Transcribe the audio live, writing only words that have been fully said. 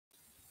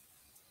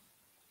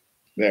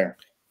There.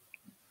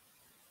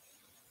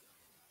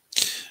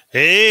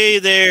 Hey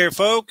there,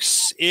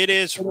 folks. It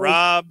is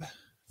Rob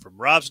from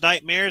Rob's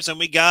Nightmares, and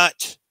we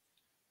got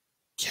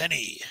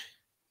Kenny.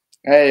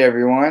 Hey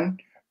everyone.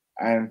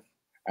 I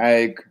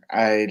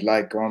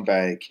like going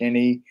by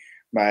Kenny.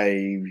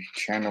 My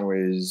channel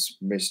is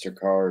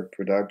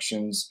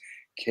MrKARproductions,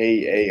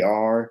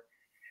 KAR,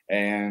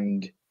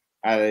 and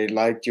I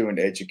like doing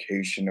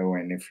educational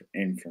and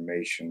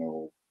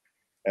informational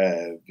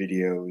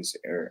videos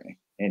or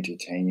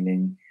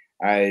entertaining.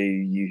 I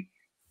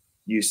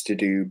used to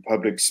do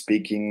public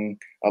speaking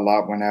a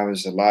lot when I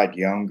was a lot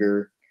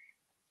younger,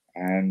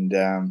 and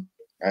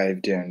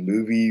I've done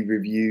movie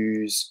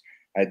reviews.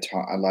 I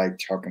like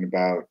talking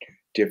about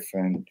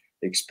different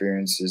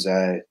experiences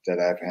that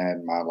I've had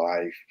in my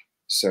life.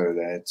 So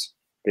that's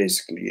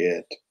basically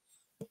it.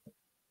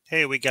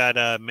 Hey, we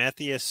got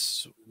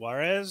Matthias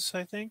Juarez,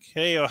 I think.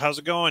 Hey, how's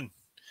it going?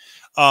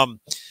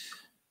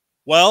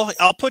 Well,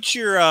 I'll put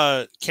your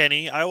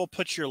Kenny. I will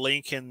put your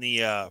link in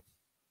the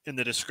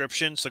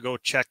description, so go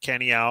check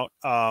Kenny out.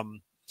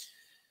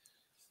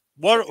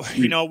 We're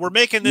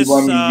making this. You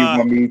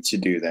want me to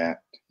do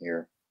that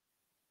here?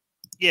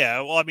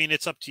 Yeah, well, I mean,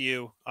 it's up to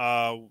you.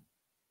 I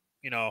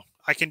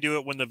can do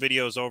it when the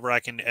video is over. I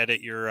can edit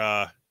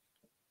your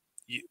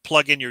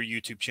plug in your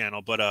YouTube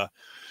channel. But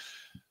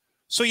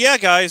so yeah,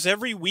 guys,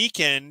 every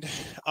weekend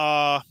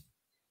I'm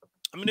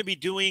going to be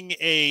doing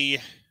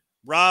a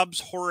Rob's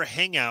Horror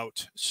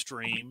Hangout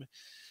stream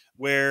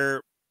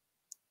where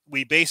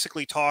we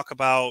basically talk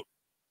about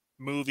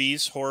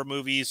movies, horror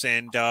movies,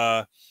 and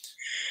go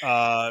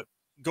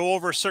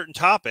over a certain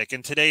topic.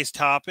 And today's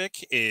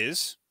topic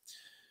is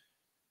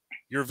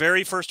your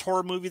very first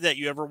horror movie that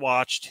you ever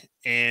watched,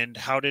 and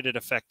how did it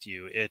affect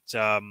you?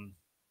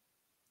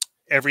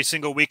 Every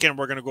single weekend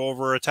we're going to go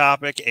over a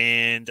topic,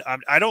 and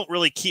I don't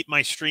really keep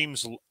my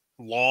streams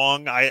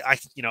long. I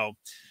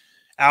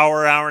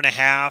hour and a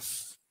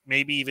half,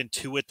 maybe even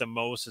 2 at the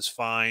most is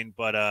fine.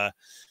 But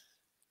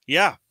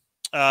yeah,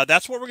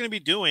 that's what we're going to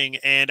be doing.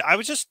 And I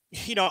was just,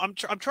 I'm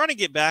trying to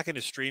get back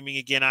into streaming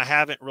again. I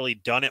haven't really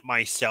done it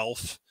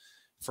myself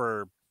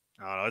for,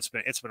 I don't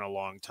know, it's been a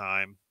long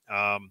time.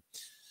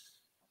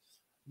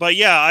 But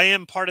yeah, I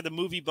am part of the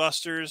Movie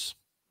Busters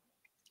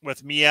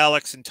with me,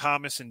 Alex, and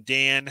Thomas and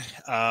Dan.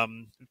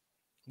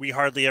 We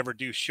hardly ever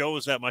do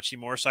shows that much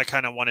anymore, so I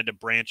kind of wanted to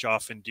branch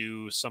off and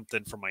do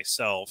something for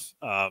myself.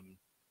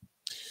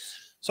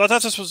 So I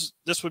thought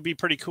this would be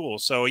pretty cool.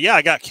 So yeah,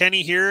 I got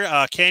Kenny here.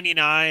 Kenny and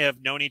I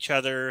have known each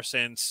other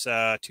since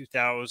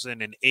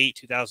 2008,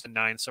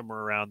 2009, somewhere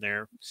around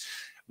there.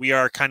 We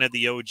are kind of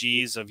the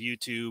OGs of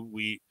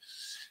YouTube.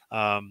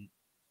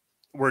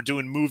 We're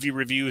doing movie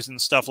reviews and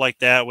stuff like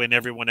that when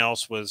everyone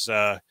else was,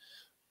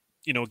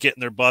 getting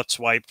their butts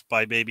wiped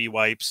by baby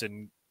wipes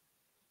and,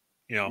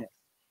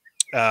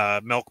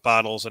 milk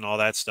bottles and all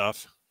that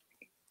stuff.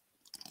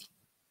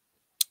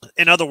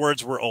 In other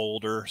words, we're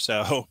older.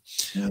 So,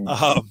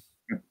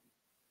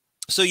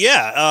 so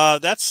yeah,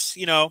 that's,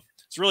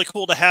 it's really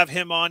cool to have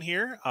him on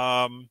here.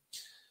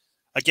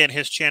 Again,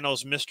 his channel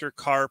is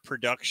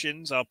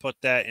MrKARproductions. I'll put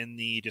that in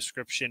the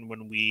description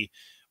when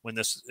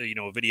this,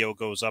 video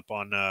goes up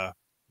on,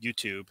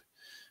 YouTube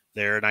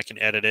there, and I can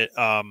edit it.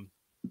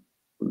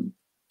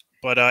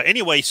 But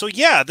anyway, so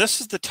yeah, this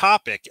is the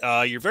topic.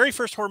 Your very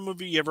first horror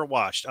movie you ever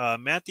watched.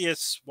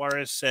 Matthias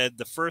Juarez said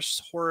the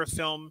first horror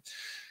film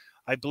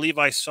I believe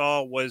I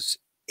saw was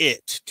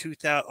It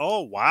 2000.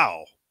 Oh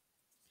wow,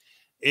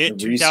 It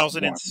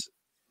 2000.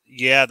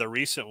 Yeah, the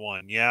recent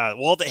one. Yeah.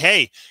 Well,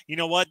 hey, you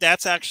know what?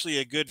 That's actually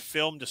a good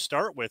film to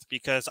start with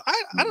because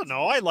I don't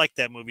know. I like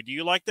that movie. Do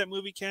you like that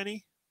movie,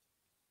 Kenny?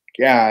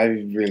 Yeah, I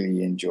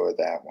really enjoyed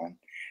that one.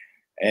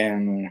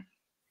 And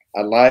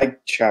I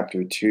liked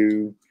chapter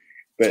 2,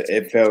 but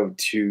it felt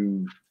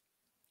too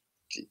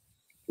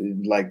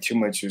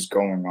much was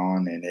going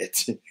on in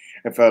it.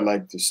 I felt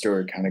like the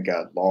story kind of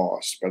got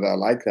lost, but I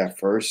like that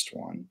first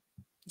one.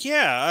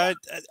 Yeah,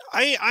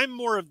 I'm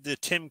more of the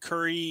Tim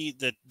Curry,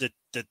 the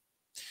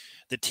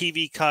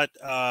TV cut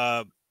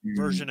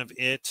version of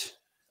It.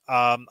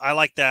 I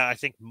like that, I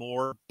think,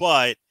 more,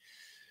 but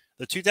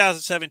the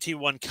 2017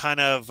 one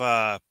kind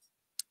of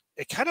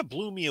it kind of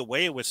blew me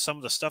away with some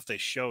of the stuff they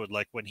showed,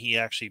 like when he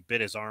actually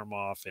bit his arm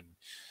off and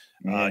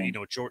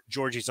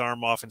Georgie's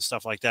arm off and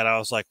stuff like that. I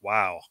was like,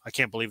 wow, I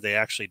can't believe they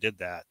actually did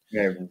that.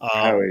 Yeah,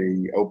 how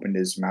he opened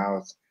his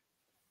mouth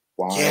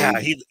wide. Yeah.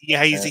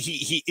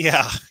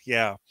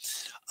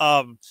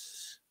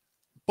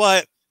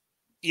 But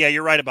yeah,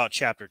 you're right about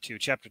chapter 2.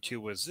 Chapter 2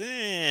 was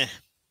it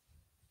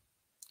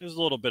was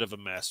a little bit of a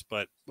mess,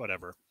 but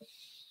whatever.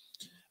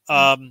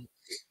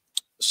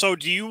 So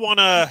do you want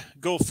to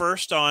go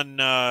first on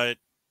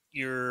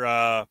your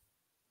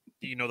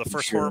the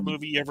first horror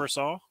movie you ever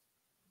saw?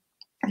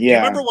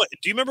 Yeah. Do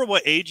you remember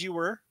what age you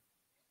were?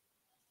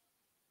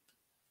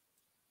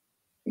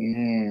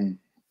 It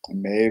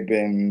may have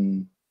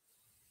been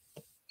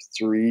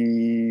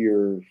 3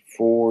 or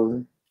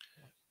 4.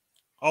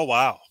 Oh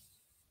wow.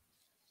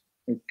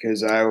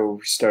 Because I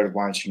started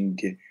watching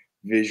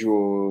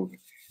visual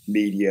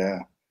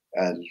media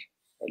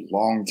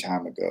long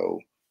time ago,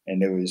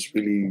 and it was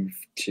really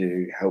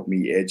to help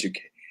me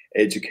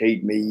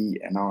educate me,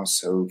 and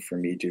also for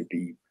me to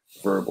be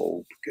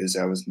verbal because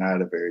I was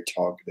not a very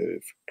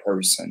talkative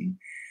person.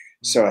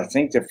 So I Mm.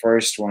 think the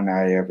first one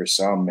I ever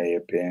saw may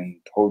have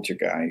been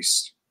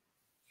Poltergeist.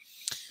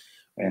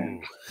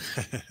 And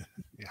Ooh.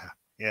 Yeah.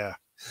 Yeah.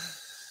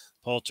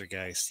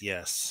 Poltergeist.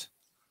 Yes.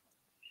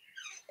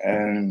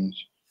 and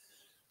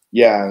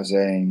yeah, I was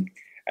saying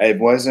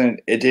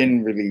it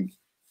didn't really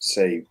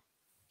say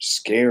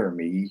scare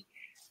me,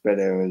 but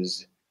it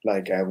was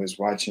like I was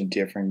watching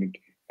different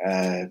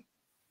uh,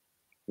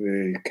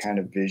 kind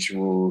of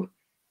visual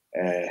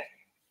uh,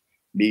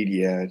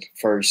 media. At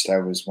first, I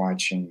was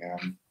watching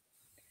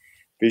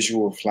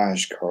visual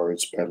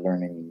flashcards by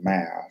learning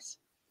math,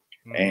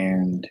 Hmm.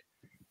 and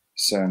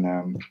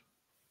so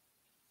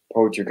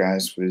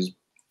Poltergeist was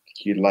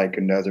like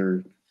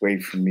another way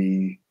for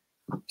me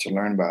to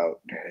learn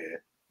about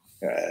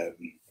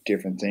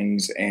different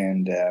things,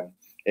 and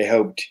it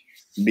helped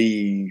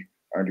me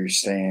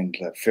understand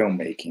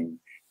filmmaking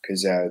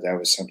because that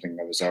was something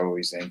I was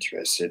always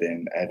interested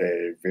in at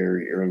a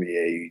very early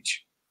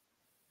age.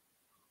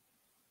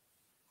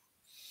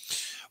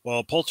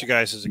 Well,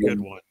 Poltergeist is a good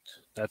Yeah. one.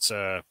 That's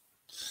a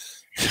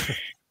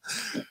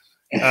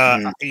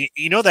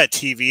you know that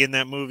TV in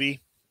that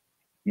movie?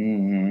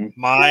 Hmm.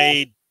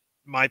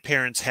 My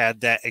parents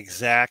had that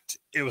exact.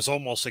 It was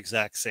almost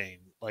exact same.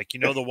 Like,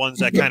 the ones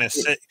that kind of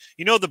sit.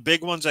 The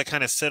big ones that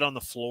kind of sit on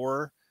the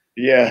floor.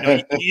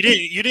 Yeah, You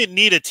didn't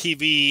need a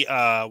TV.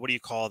 What do you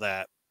call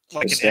that? a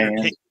Like an stand.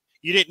 entertain.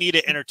 You didn't need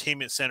an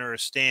entertainment center or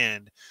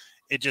stand.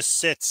 It just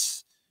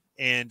sits.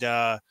 And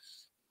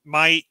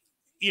my,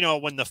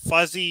 when the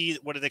fuzzy,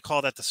 what do they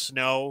call that? The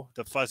snow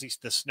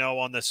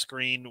on the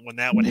screen. When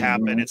that would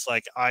happen, Hmm. it's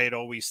like I'd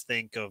always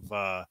think of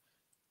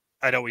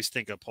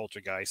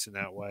Poltergeist in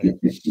that way.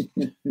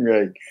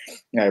 Right.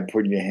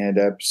 Putting your hand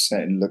up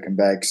and looking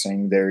back,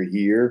 saying they're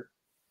here.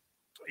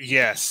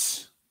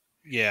 Yes.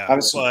 I Yeah.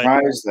 was But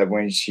surprised that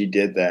when she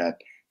did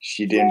that,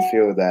 she didn't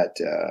feel that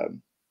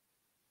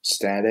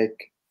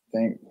static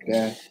thing,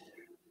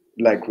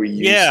 like we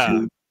used yeah.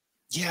 to.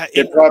 Yeah.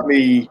 It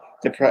probably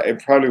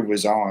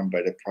was on,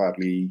 but it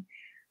probably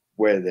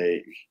where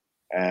they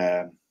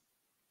um,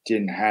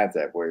 didn't have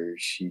that where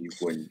she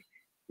wouldn't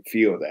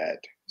feel that,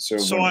 so it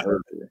So wouldn't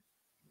hurt her.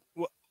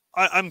 Well,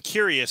 I'm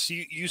curious.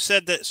 You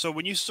said that, so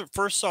when you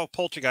first saw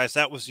Poltergeist,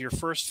 that was your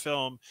first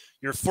film,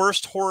 your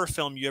first horror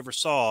film you ever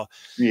saw.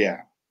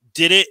 Yeah,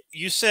 Did it?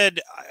 You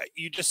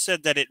just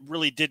said that it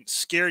really didn't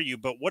scare you,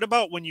 but what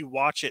about when you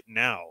watch it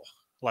now?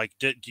 Like,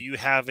 do you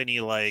have any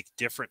like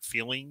different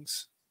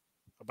feelings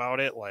about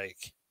it?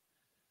 Like,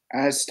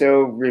 I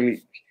still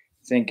really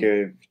think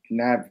of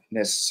not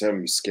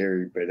necessarily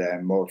scary, but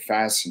I'm more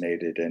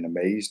fascinated and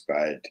amazed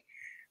by it,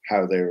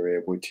 how they were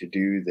able to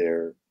do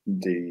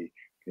the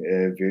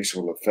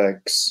visual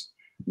effects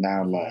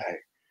now, mhm,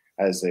 like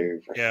as they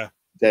yeah,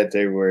 that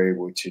they were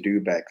able to do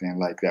back then,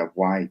 like that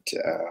white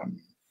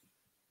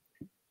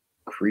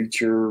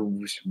creature,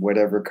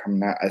 whatever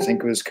coming out. I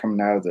think it was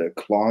coming out of the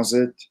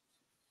closet.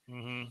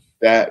 hmm,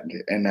 That,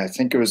 and I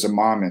think it was a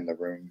mom in the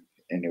room,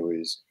 and it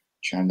was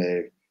trying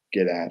to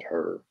get at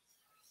her.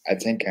 I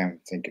think I'm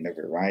thinking of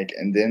it right.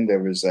 And then there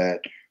was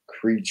that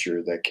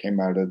creature that came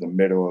out of the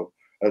middle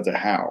of the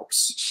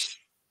house.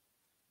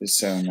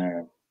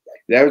 So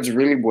that was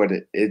really what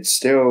it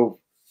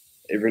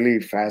really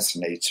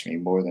fascinates me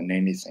more than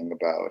anything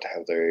about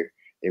how they're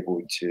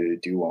able to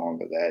do all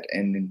of that.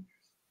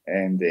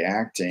 And the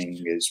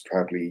acting is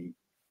probably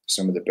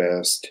some of the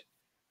best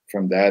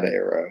from that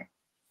era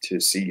to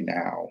see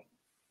now.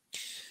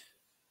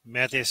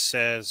 Mathis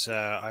says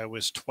I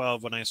was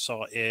 12 when I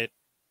saw it,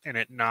 and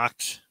it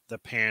knocked the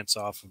pants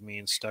off of me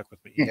and stuck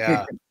with me.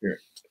 Yeah.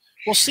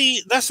 Well,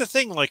 see, that's the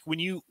thing. Like when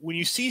you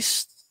see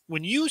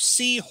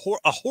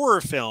a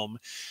horror film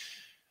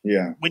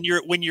Yeah. when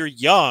you're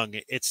young,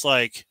 it's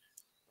like,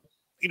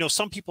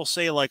 some people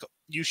say like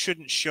you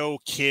shouldn't show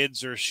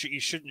kids, or you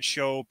shouldn't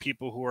show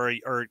people who are,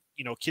 or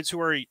kids who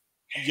are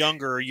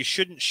younger. You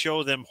shouldn't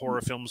show them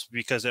horror films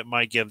because it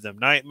might give them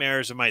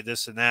nightmares. It might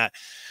this and that.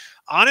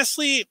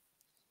 Honestly,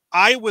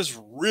 I was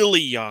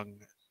really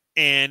young,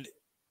 and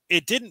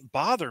it didn't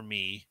bother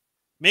me.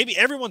 Maybe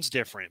everyone's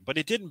different, but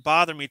it didn't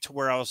bother me to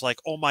where I was like,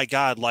 "Oh my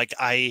god, like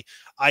I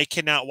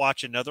cannot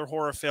watch another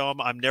horror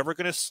film. I'm never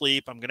going to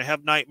sleep. I'm going to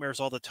have nightmares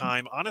all the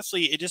time."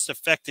 Honestly, it just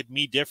affected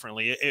me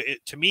differently.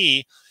 To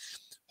me,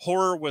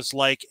 horror was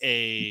like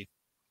it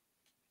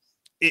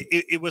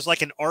was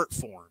like an art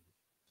form.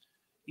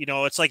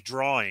 It's like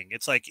drawing.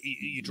 It's like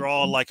you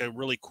draw like a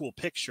really cool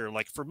picture.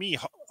 Like for me,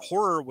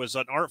 horror was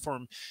an art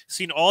form.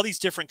 Seeing all these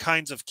different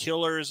kinds of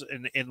killers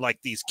and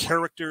like these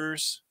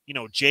characters,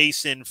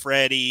 Jason,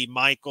 Freddy,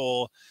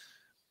 Michael,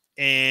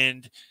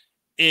 and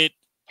it.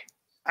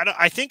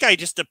 I think I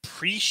just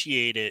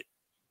appreciate it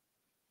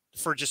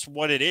for just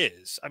what it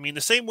is. I mean,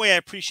 the same way I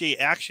appreciate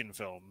action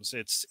films.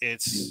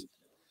 It's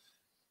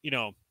you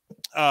know,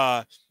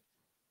 uh,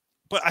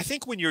 but I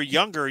think when you're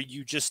younger,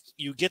 you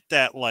get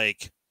that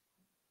like.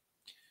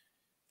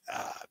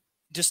 Uh,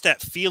 just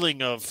that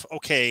feeling of,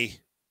 okay,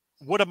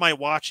 what am I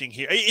watching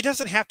here? It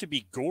doesn't have to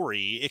be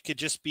gory. It could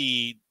just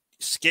be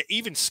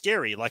even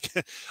scary. Like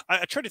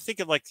I try to think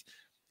of like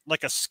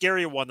a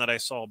scary one that I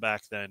saw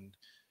back then,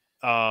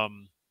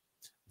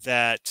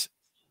 that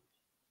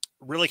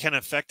really kind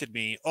of affected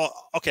me. Oh,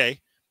 okay.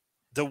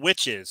 The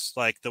Witches,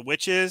 like The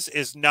Witches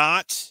is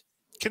not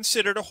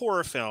considered a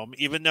horror film,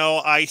 even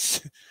though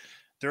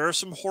there are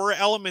some horror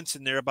elements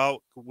in there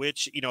about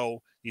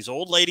these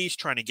old ladies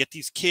trying to get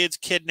these kids,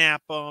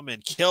 kidnap them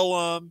and kill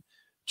them,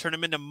 turn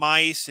them into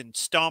mice and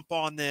stomp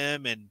on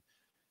them and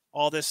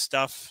all this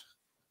stuff.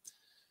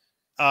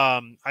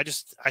 I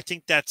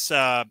think that's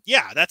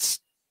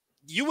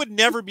you would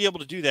never be able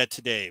to do that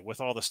today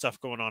with all the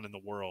stuff going on in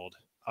the world.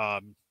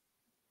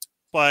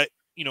 But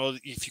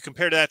if you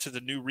compare that to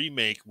the new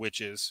remake,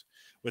 Witches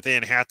with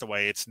Anne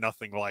Hathaway, it's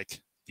nothing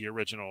like the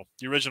original.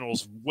 The original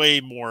is way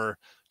more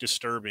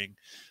disturbing.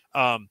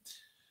 But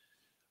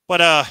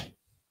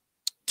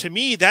to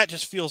me, that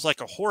just feels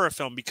like a horror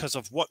film because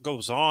of what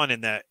goes on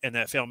in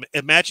that film.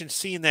 Imagine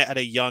seeing that at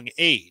a young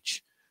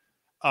age.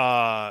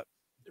 It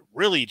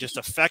really just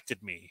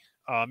affected me.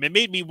 It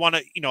made me want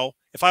to,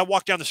 if I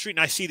walk down the street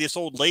and I see this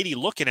old lady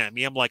looking at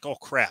me, I'm like, oh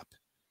crap,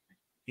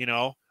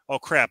 oh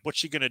crap, what's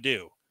she gonna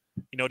do?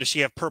 Does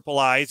she have purple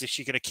eyes? Is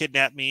she going to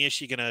kidnap me? Is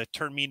she going to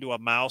turn me into a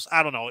mouse?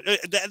 I don't know.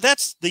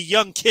 That's the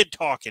young kid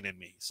talking in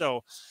me.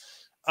 So,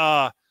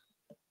 I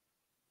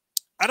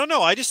don't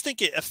know. I just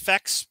think it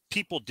affects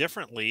people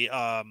differently.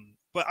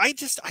 But I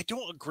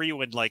don't agree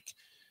when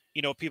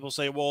people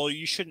say, well,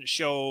 you shouldn't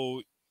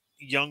show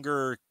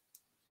younger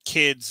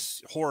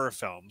kids horror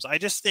films. I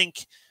just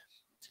think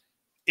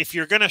if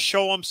you're going to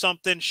show them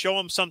something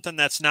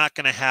that's not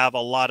going to have a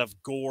lot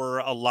of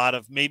gore,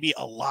 maybe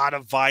a lot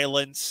of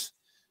violence.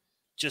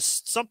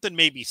 Just something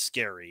maybe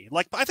scary.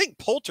 Like, I think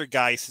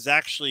Poltergeist is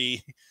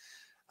actually,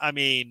 I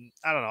don't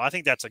know. I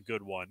think that's a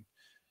good one.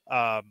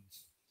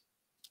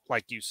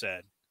 Like you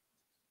said.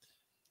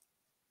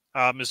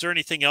 Is there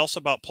anything else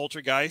about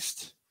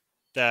Poltergeist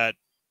that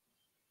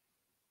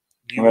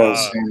you, I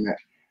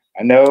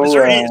know. Is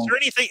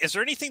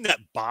there anything that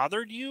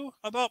bothered you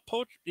about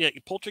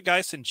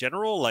Poltergeist in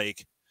general?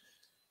 Like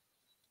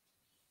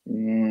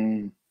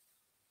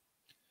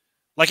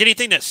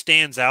anything that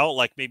stands out,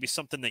 like maybe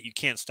something that you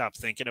can't stop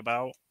thinking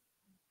about?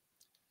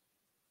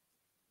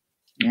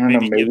 I don't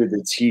know, maybe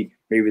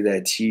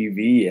that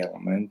TV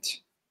element.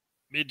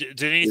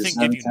 Did anything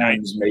give you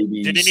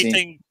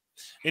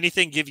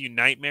anything give you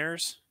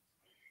nightmares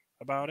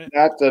about it?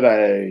 Not that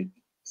I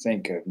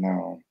think of,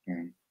 no.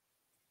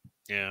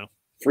 Yeah.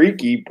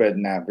 Freaky, but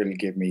not really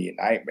give me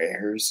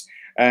nightmares.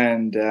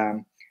 And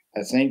I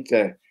think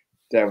that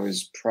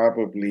was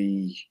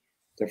probably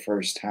the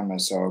first time I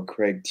saw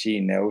Craig T.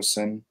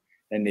 Nelson,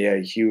 and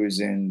he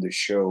was in the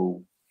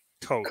show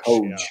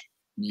Coach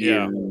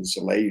years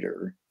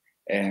later.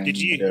 And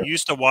did you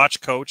used to watch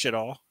Coach at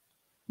all?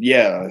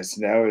 Yeah,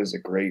 that was a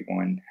great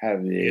one.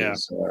 Have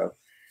his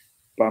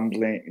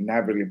bumbling,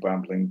 not really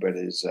bumbling, but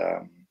his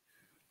I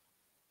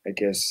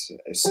guess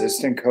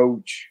assistant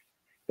coach,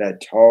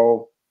 that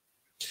tall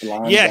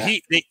blonde guy.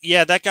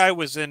 That guy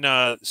was in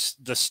The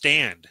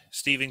Stand,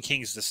 Stephen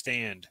King's The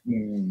Stand.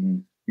 Mm-hmm.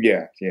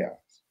 Yeah.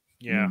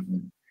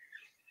 Mm-hmm.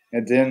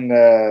 And then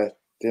they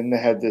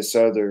had this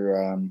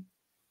other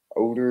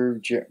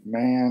older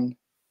man.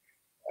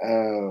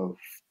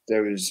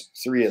 There was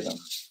 3 of them.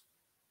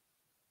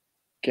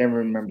 Can't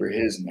remember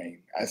his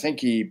name. I think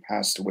he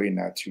passed away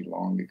not too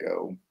long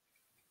ago.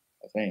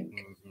 I think.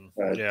 Mm-hmm.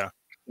 But yeah.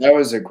 That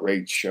was a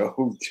great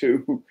show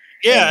too.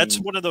 Yeah, it's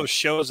one of those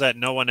shows that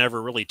no one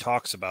ever really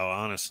talks about,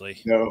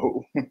 honestly.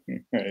 No.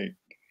 Right.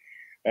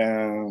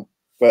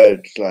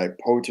 But like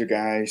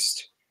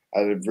Poltergeist,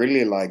 I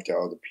really liked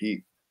all the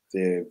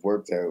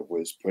work that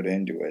was put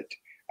into it.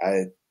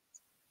 I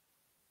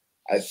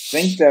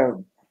think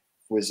that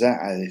was that.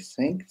 I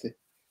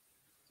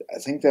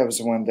think that was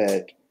the one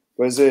that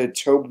was it.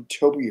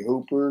 Toby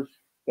Hooper,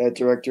 that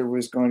director,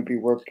 was going to be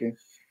working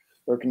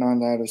on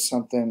that or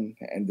something,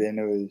 and then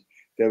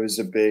there was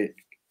a bit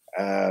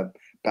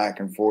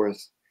back and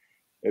forth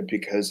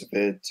because of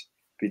it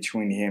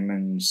between him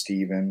and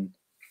Steven,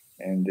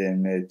 and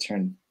then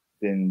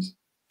then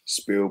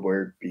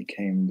Spielberg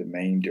became the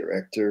main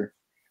director.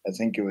 I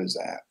think it was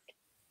that.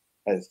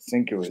 I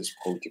think it was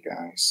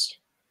Poltergeist,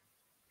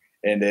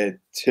 and then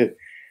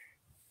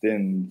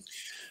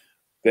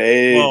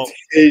they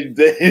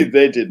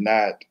did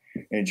not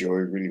enjoy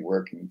really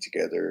working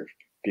together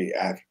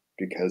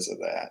because of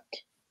that.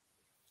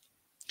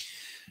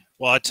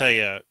 Well, I tell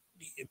you,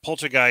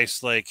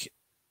 Poltergeist, like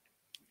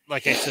I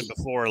said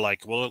before,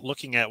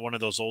 looking at one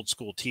of those old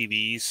school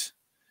TVs,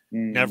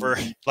 never,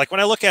 like when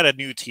I look at a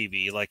new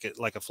TV, like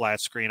a flat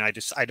screen, I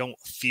don't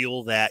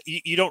feel that.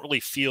 You don't really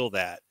feel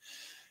that.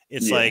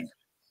 It's like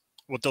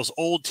with those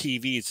old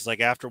TVs, it's like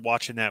after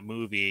watching that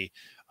movie,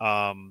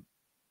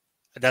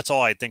 that's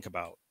all I think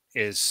about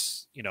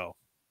is,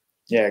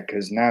 Yeah,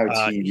 because now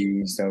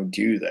TVs don't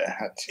do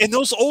that. And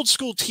those old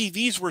school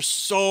TVs were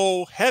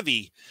so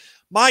heavy.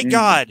 My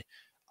God,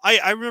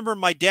 I remember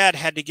my dad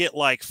had to get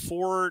like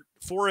four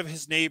of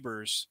his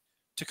neighbors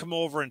to come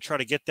over and try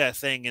to get that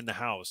thing in the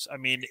house. I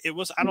mean, it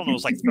was, I don't know, it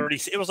was like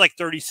 30, it was like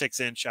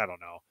 36-inch, I don't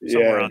know,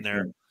 somewhere Yeah. on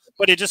there.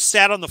 But it just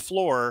sat on the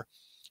floor.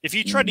 If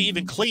you tried to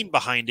even Mhm. clean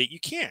behind it, you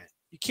can't.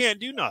 You can't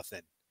do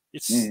nothing.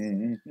 It's,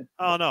 Mhm.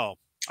 I don't know.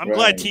 I'm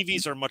glad Right.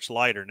 TVs are much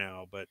lighter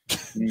now, but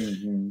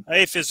Mhm.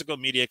 hey, physical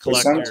media But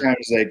collector.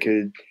 sometimes they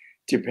could,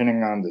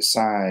 depending on the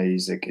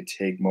size, it could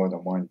take more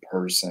than one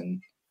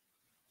person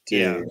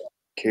Yeah. to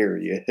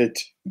carry it.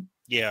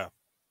 Yeah.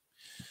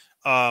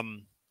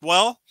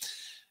 Well,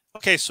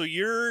 okay, so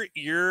your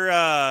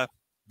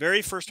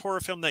very first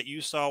horror film that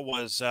you saw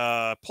was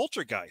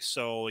Poltergeist.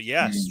 So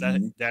yes,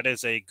 Mhm. that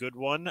is a good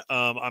one.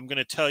 I'm going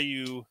to tell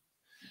you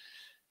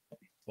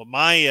what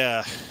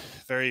my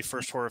very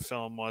first horror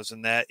film was,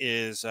 and that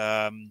is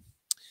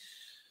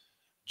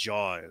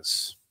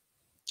Jaws.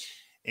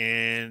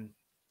 And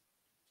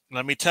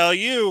let me tell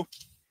you,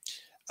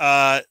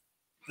 uh,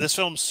 this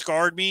film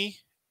scarred me,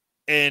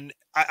 and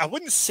I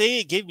wouldn't say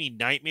it gave me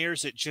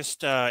nightmares. It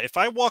just if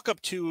I walk up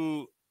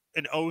to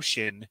an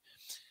ocean,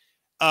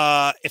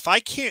 if I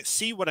can't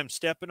see what I'm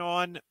stepping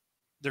on,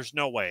 there's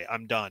no way.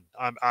 I'm done.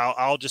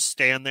 I'll just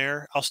stand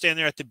there. I'll stand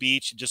there at the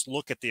beach and just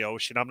look at the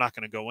ocean. I'm not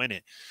going to go in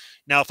it.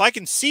 Now, if I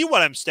can see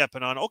what I'm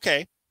stepping on,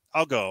 okay,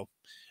 I'll go.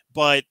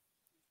 But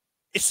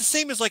it's the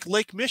same as like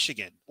Lake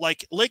Michigan.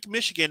 Like Lake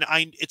Michigan,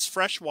 it's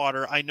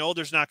freshwater. I know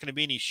there's not going to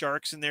be any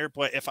sharks in there,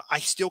 but if I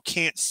still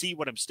can't see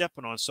what I'm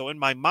stepping on, so in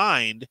my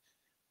mind,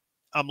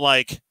 I'm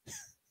like,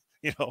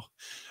 you know,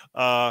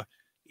 uh,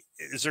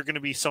 is there going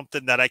to be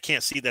something that I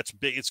can't see that's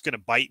big? It's going to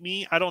bite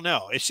me. I don't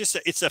know. It's just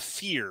it's a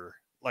fear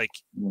like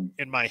Mm.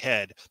 in my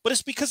head, but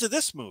it's because of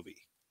this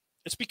movie.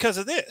 It's because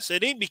of this.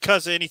 It ain't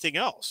because of anything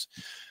else.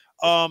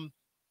 Um,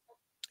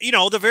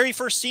 the very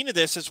first scene of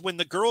this is when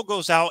the girl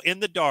goes out in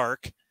the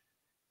dark.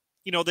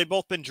 They've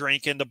both been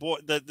drinking.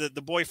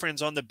 The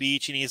boyfriend's on the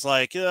beach and he's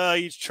like,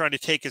 he's trying to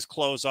take his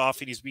clothes off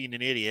and he's being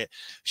an idiot.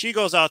 She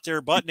goes out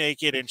there butt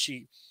naked and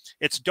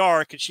it's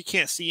dark and she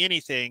can't see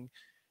anything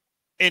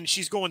and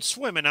she's going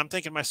swimming. I'm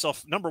thinking to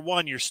myself, number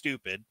one, you're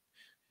stupid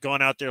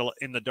going out there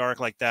in the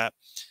dark like that.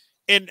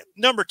 And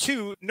number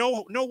two,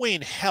 no way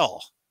in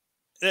hell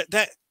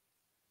that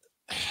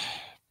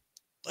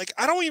like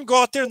I don't even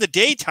go out there in the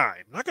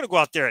daytime. I'm not going to go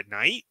out there at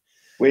night.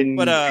 But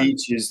When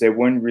beaches, they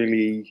wouldn't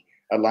really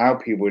allow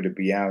people to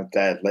be out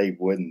that late,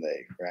 wouldn't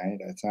they? Right?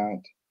 I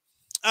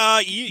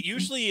thought.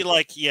 usually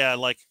like yeah,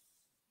 like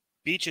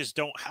beaches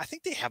don't. I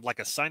think they have like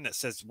a sign that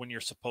says when you're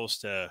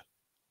supposed to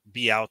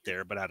be out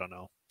there, but I don't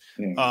know.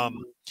 Yeah.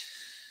 Um,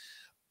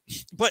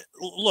 but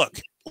look,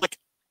 like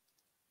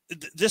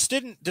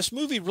this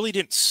movie really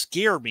didn't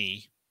scare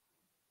me.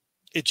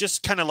 It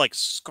just kind of like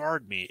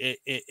scarred me.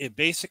 It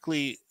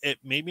basically it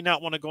made me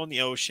not want to go in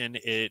the ocean.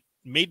 It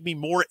made me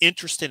more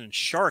interested in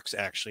sharks.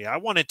 Actually, I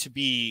wanted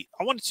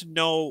to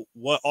know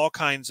what all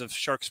kinds of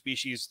shark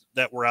species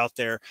that were out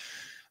there.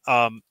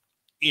 Um,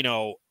 you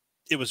know,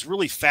 it was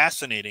really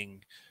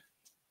fascinating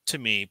to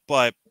me.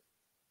 But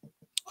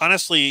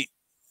honestly,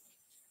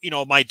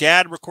 my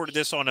dad recorded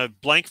this on a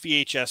blank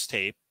VHS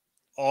tape.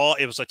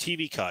 It was a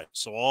TV cut,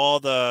 so all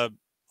the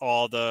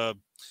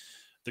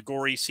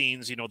gory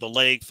scenes, the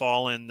leg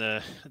falling,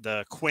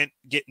 the Quint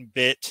getting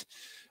bit,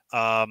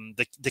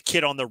 the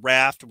kid on the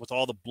raft with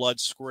all the blood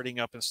squirting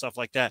up and stuff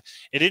like that.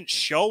 It didn't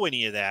show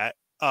any of that,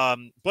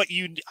 but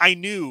I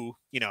knew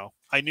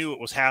it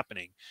was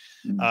happening.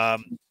 Mm.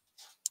 Um,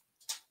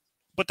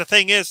 but the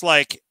thing is,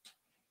 like,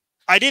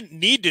 I didn't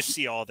need to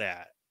see all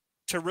that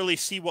to really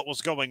see what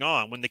was going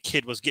on when the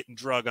kid was getting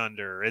drug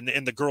under and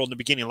the girl in the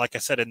beginning, like I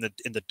said, in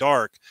the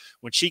dark,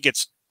 when she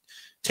gets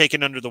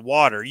taken under the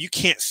water, you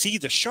can't see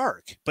the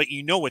shark, but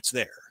you know it's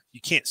there. You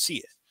can't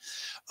see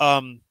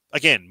it.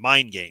 Again,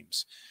 mind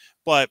games.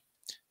 But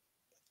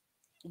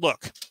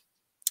look,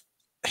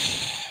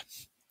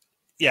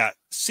 yeah,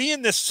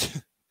 seeing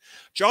this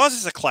Jaws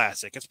is a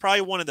classic. It's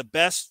probably one of the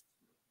best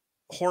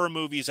horror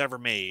movies ever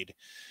made.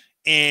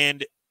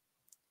 And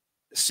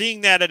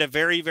seeing that at a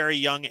very, very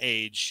young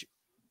age,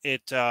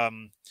 it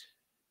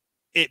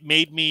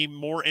made me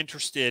more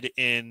interested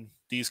in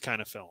these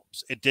kind of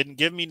films. It didn't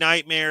give me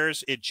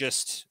nightmares. It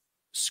just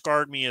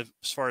scarred me as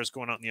far as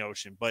going out in the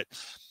ocean. But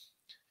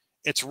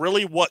it's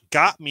really what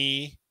got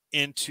me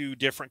into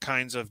different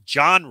kinds of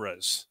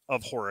genres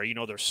of horror.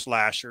 There's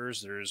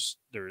slashers, there's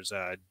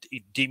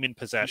demon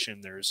possession,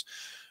 there's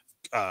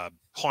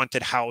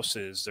haunted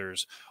houses,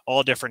 there's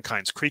all different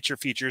kinds, creature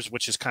features,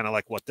 which is kind of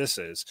like what this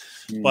is.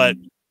 But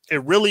Mm.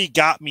 it really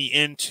got me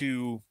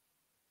into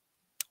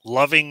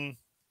loving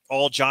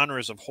all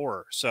genres of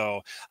horror.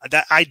 So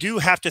that I do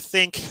have to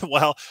think,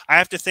 well, I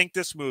have to thank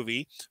this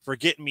movie for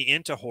getting me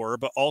into horror,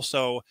 but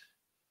also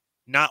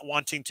not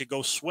wanting to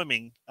go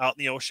swimming out in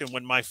the ocean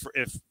when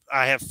if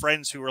I have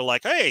friends who are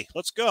like, "Hey,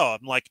 let's go."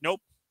 I'm like,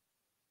 "Nope,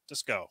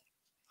 just go.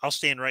 I'll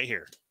stand right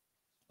here."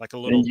 Like a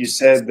And little you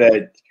said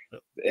that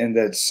in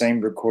that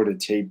same recorded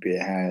tape, it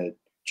had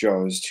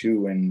Jaws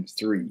 2 and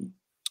 3.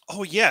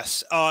 Oh,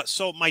 yes.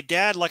 So my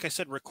dad, like I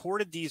said,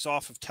 recorded these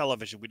off of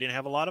television. We didn't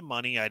have a lot of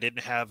money. I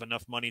didn't have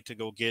enough money to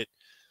go get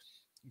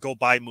go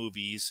buy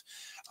movies.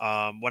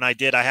 When I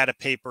did, I had a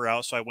paper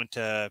out, so I went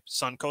to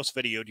Suncoast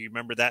Video. Do you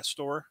remember that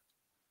store?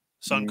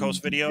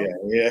 Suncoast Video.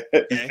 Yeah.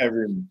 Okay.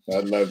 I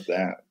love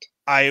that.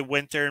 I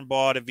went there and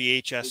bought a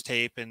VHS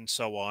tape and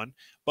so on.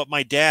 But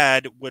my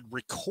dad would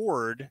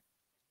record.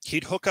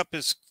 He'd hook up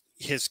his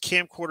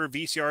camcorder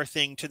VCR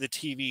thing to the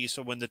TV.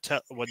 So when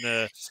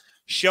the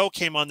show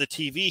came on the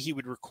TV, he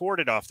would record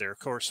it off there. Of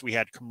course, we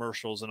had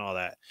commercials and all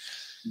that.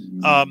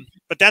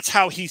 But that's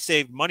how he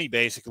saved money.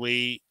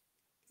 Basically,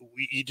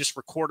 you just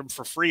record them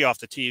for free off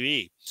the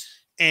TV.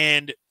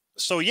 And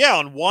so, yeah,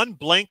 on one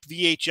blank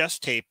VHS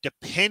tape,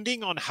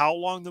 depending on how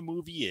long the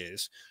movie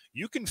is,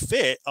 you can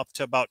fit up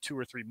to about 2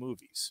 or 3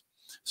 movies.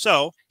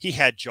 So he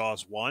had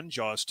Jaws 1,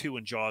 Jaws 2,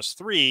 and Jaws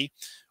 3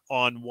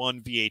 on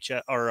one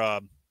VHS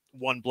or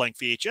one blank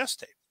VHS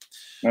tape.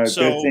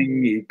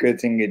 Good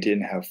thing it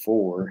didn't have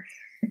 4.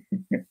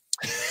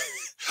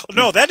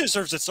 No, that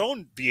deserves its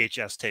own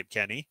VHS tape,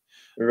 Kenny.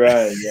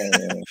 Right, yeah.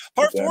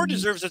 Part 4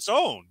 deserves its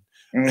own.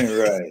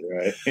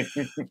 Right.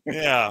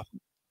 Yeah.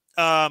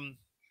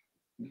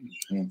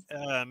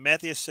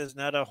 Matthias says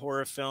not a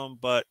horror film,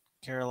 but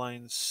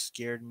Coraline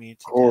scared me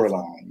to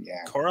Coraline,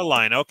 yeah.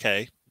 Coraline,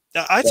 okay.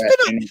 It's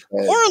been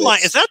a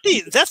Coraline.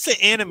 That's the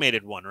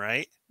animated one,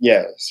 right?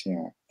 Yes,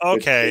 yeah.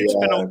 Okay. It's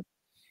been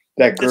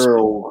that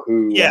girl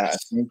who yes.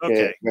 I think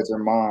with her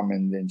mom,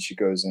 and then she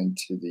goes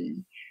into their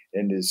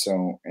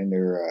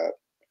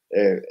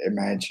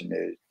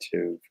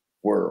imaginative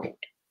world.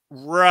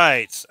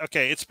 Right.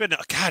 Okay. It's been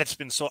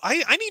so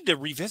I need to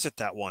revisit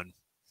that one.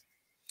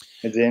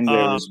 And then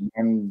there was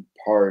one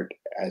part,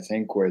 I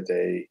think, where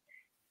they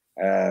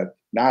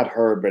not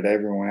her, but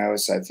everyone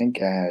else, I think,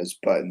 has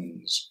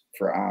buttons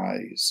for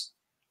eyes.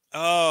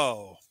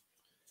 Oh,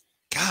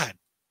 God.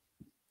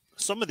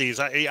 Some of these,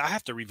 I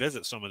have to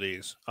revisit some of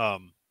these.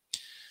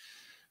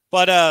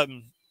 But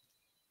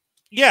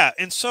yeah.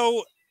 And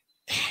so,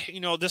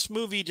 this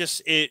movie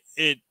just,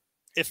 it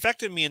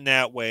affected me in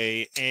that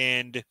way.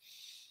 And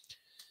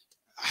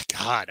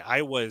God,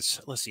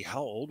 let's see,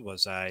 how old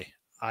was I?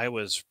 I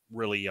was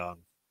really young.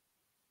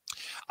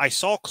 I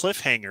saw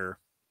Cliffhanger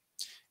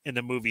in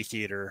the movie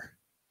theater,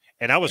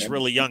 and I was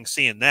really young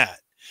seeing that,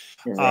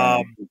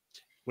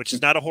 which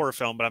is not a horror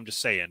film, but I'm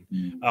just saying.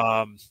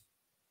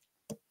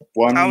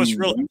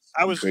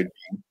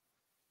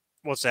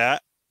 What's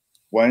that?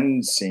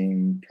 One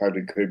scene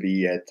probably could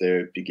be at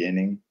the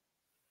beginning.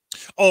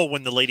 Oh,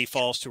 when the lady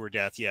falls to her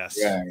death. Yes.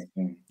 Right.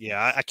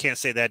 Yeah. I can't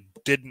say that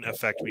didn't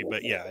affect me,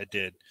 but yeah, it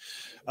did.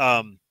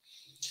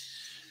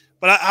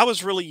 But I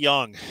was really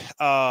young.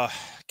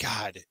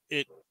 God,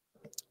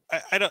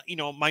 I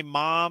don't, my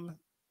mom,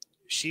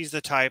 she's the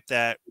type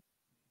that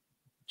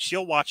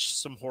she'll watch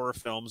some horror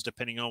films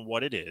depending on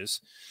what it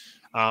is.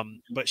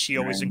 But she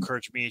always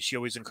encouraged me.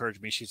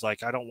 She's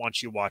like, I don't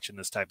want you watching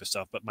this type of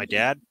stuff. But my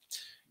dad,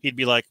 he'd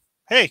be like,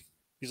 hey,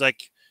 he's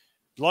like,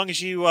 as long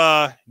as you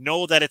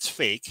know that it's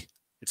fake,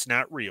 it's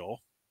not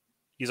real.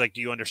 He's like,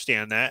 do you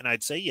understand that? And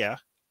I'd say, yeah.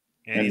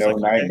 And no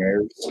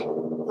nightmares. Okay.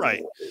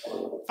 Right.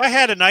 If I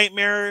had a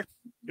nightmare,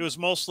 it was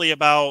mostly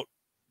about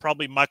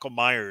probably Michael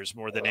Myers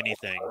more than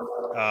anything.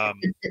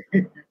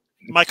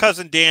 My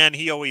cousin Dan,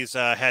 he always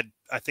had,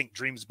 I think,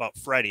 dreams about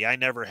Freddy. I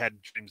never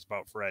had dreams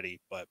about Freddy,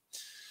 but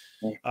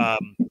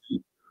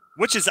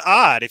which is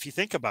odd if you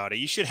think about it.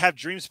 You should have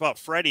dreams about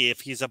Freddy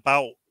if he's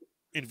about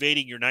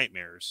invading your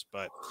nightmares.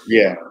 But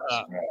yeah,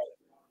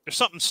 there's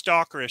something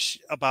stalkerish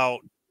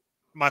about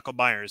Michael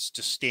Myers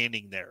just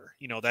standing there.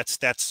 That's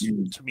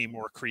to me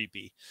more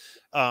creepy.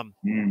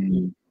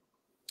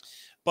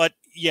 But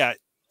yeah,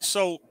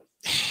 so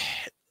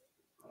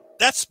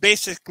that's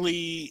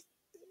basically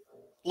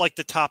like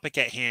the topic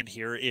at hand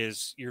here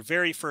is your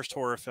very first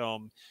horror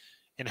film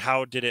and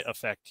how did it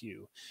affect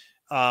you?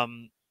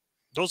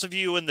 Those of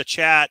you in the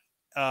chat,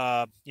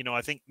 I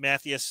think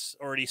Matthias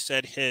already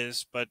said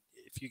his, but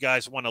if you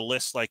guys want to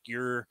list like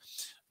your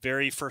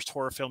very first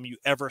horror film you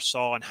ever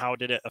saw and how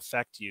did it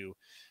affect you,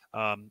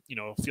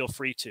 feel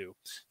free to.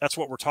 That's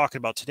what we're talking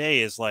about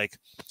today is like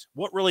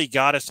what really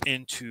got us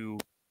into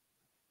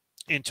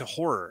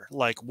horror,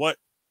 like what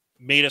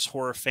made us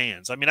horror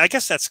fans. I mean, I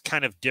guess that's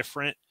kind of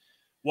different.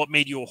 What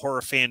made you a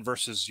horror fan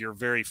versus your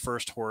very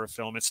first horror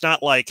film? It's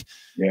not like,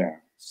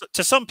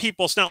 to some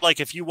people, it's not like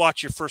if you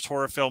watch your first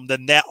horror film,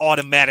 then that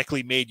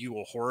automatically made you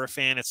a horror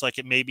fan. It's like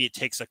maybe it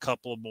takes a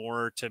couple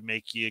more to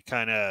make you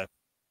kind of,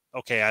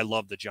 okay, I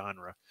love the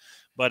genre.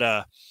 But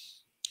I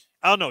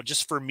don't know.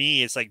 Just for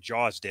me, it's like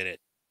Jaws did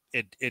it.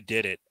 It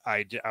did it.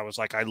 I was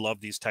like, I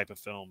love these type of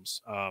films.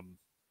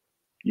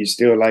 You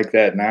still like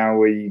that now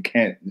where you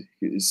can't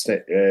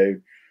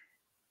the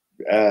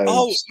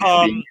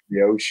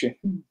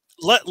ocean?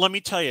 Let me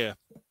tell you.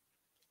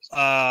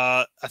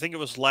 I think it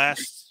was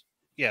last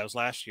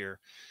year.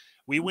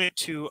 We went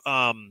to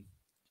I'm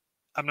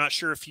not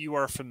sure if you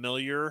are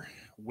familiar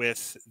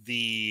with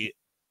the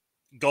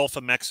Gulf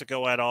of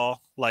Mexico at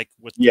all, like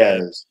with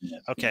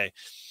okay.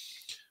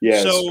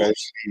 Yeah, so,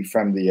 especially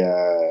from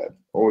the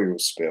oil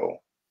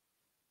spill.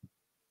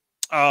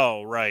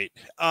 Oh, right.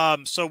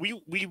 So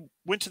we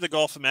went to the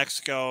Gulf of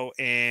Mexico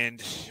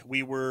and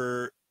we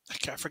were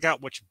I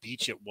forgot which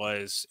beach it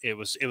was. It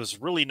was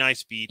really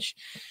nice beach,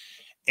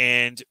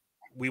 and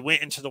we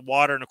went into the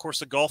water. And of course,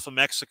 the Gulf of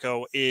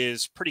Mexico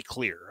is pretty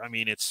clear. I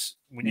mean, it's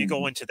when you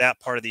go into that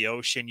part of the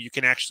ocean, you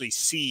can actually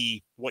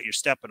see what you're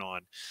stepping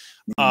on.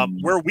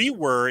 Where we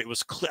were, it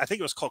was I think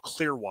it was called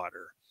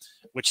Clearwater,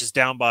 which is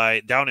down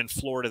in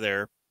Florida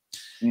there.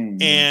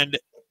 And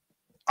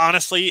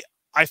honestly,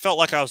 I felt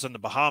like I was in the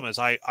Bahamas.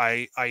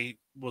 I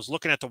was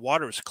looking at the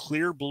water; it was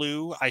clear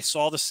blue. I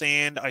saw the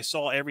sand. I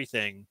saw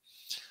everything.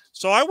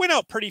 So I went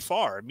out pretty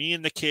far. Me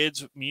and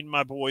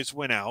my boys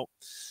went out,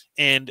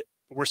 and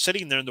we're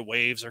sitting there, and the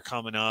waves are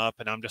coming up,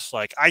 and I'm just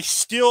like, I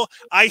still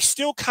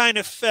kind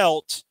of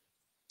felt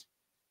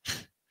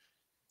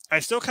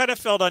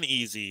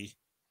uneasy,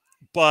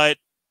 but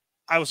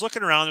I was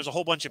looking around. There's a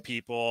whole bunch of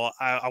people.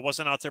 I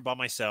wasn't out there by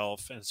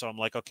myself, and so I'm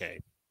like, okay.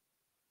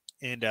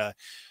 And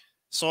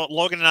so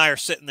Logan and I are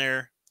sitting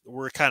there.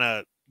 We're kind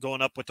of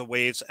going up with the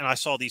waves, and I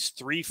saw these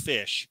 3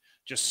 fish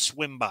just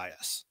swim by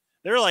us.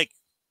 They're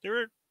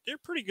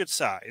pretty good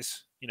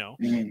size, you know.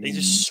 They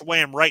just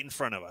swam right in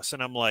front of us,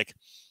 and I'm like,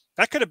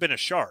 that could have been a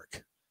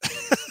shark.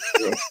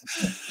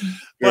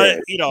 But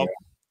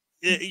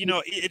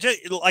it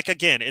just, like,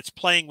 again, it's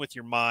playing with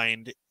your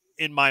mind.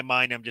 In my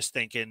mind, I'm just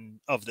thinking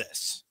of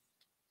this.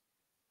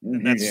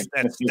 And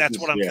that's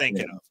what I'm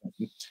thinking of.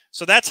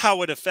 So that's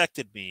how it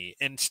affected me.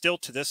 And still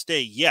to this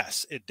day,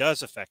 yes, it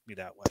does affect me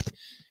that way.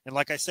 And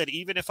like I said,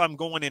 even if I'm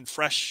going in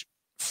fresh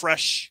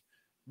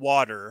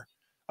water,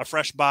 a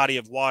fresh body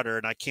of water,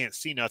 and I can't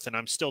see nothing,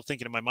 I'm still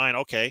thinking in my mind,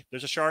 okay,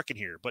 there's a shark in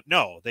here. But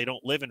no, they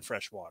don't live in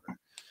fresh water.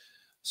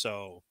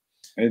 So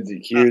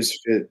here's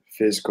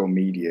Physical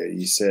Media.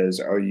 He says,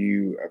 "Are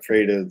you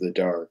afraid of the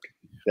dark?"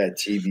 That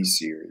TV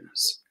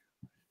series.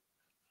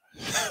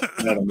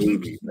 Not a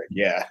movie, but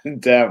yeah,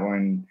 that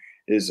one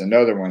is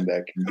another one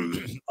that can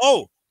be.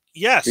 Oh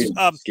yes,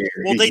 scary.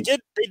 Well, they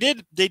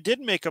did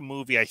make a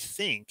movie, I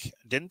think,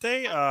 didn't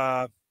they?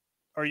 Are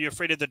You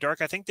Afraid of the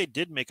Dark? I think they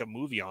did make a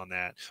movie on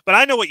that, but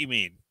I know what you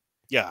mean.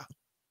 Yeah,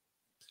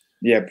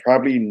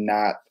 probably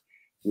not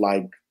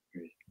like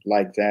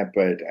that,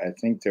 but I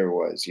think there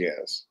was.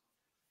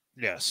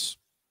 Yes,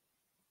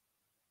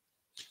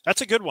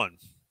 that's a good one.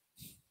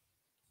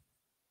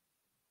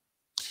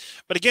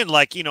 But again,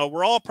 like,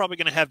 we're all probably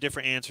going to have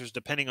different answers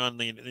depending on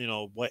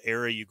what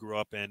era you grew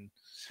up in.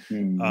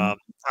 I'm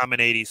an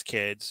 80s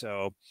kid,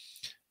 so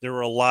there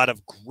were a lot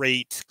of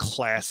great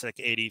classic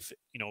 80s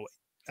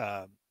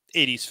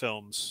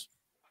films,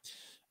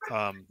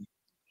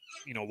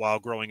 while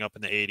growing up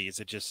in the 80s.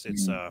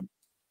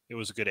 It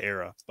was a good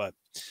era. But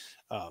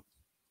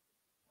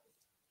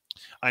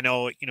I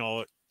know,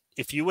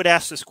 if you would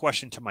ask this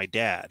question to my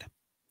dad,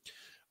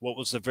 what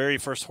was the very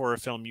first horror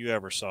film you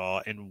ever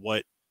saw and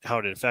how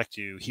did it affect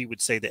you? He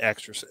would say The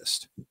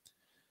Exorcist.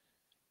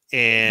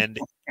 And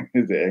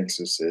The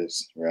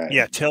Exorcist, right?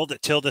 Yeah, till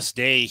this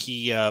day,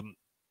 he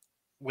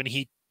when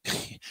he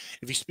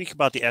if you speak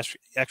about The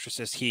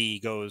Exorcist,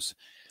 he's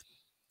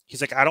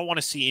like, I don't want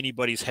to see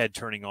anybody's head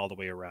turning all the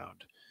way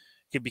around,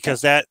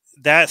 because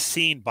that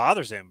scene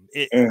bothers him.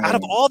 Out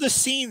of all the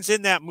scenes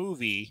in that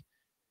movie,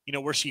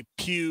 where she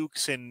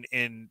pukes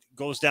and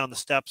goes down the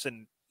steps,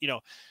 and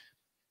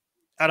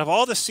out of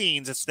all the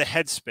scenes, it's the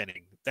head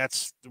spinning.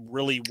 That's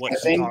really what I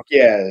think.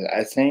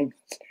 I think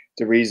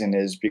the reason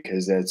is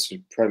because that's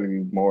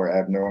probably more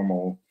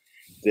abnormal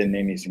than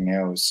anything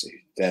else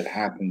that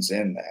happens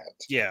in that.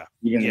 Yeah.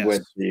 Even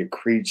with the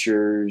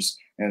creatures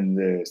and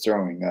the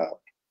throwing up.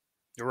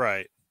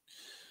 Right.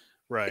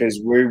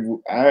 Because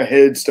our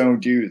heads don't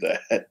do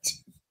that.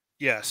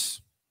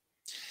 Yes.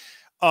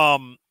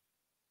 I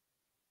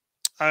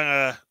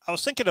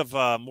was thinking of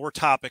more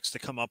topics to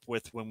come up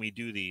with when we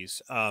do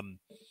these.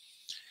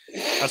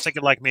 I was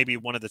thinking, like, maybe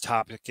one of the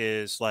topic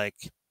is like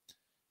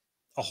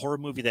a horror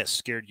movie that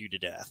scared you to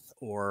death,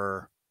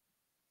 or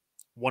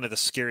one of the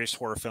scariest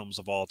horror films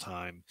of all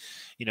time.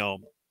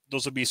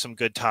 Those would be some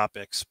good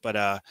topics.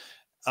 But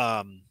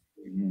yeah,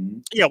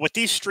 with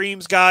these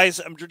streams,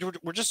 guys,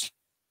 we're just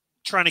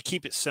trying to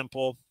keep it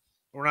simple.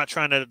 We're not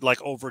trying to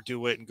like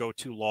overdo it and go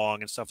too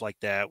long and stuff like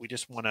that. We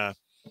just want to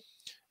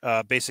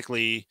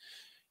basically,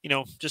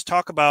 just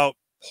talk about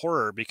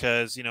horror,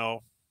 because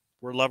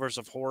we're lovers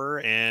of horror,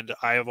 and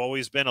I have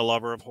always been a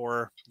lover of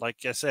horror, like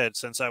I said,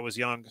 since I was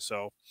young.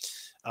 So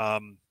I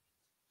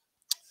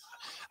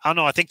don't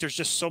know. I think there's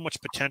just so much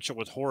potential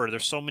with horror.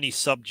 There's so many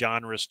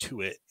subgenres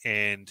to it,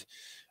 and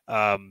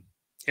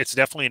it's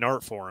definitely an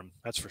art form.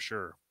 That's for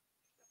sure.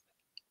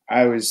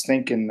 I was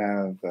thinking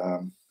of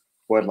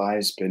What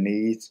Lies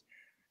Beneath.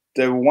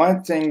 The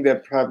one thing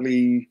that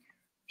probably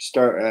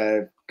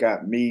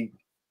got me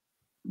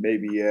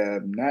maybe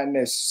not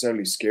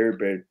necessarily scared,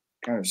 but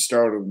kind of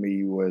startled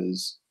me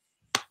was,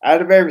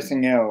 out of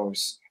everything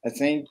else, I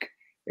think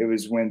it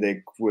was when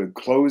they would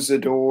close the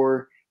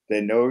door.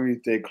 They know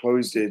they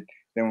closed it.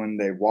 Then when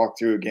they walk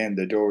through again,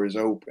 the door is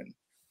open.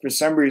 For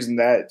some reason,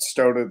 that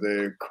startled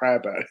the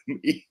crap out of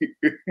me.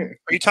 Are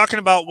you talking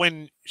about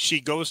when she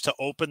goes to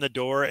open the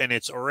door and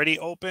it's already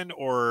open,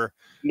 or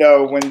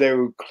no? When they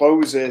would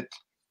close it,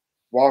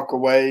 walk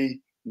away,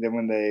 and then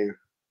when they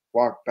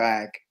walked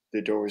back,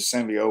 the door was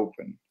suddenly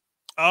open.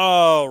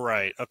 Oh,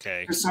 right.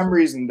 Okay. For some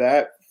reason,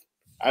 that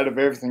out of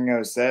everything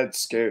else, that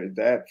scared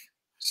that Well,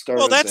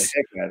 startled the that's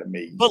heck out of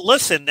me. but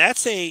listen,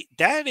 that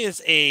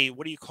is a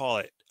what do you call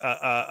it?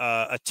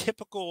 A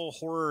typical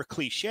horror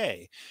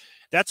cliche.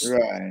 That's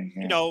Right.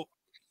 you Yeah. know,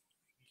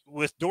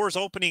 with doors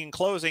opening and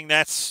closing,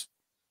 that's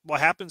what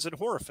happens in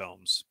horror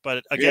films.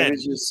 But Yeah, it again,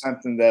 was just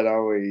something that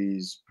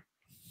always,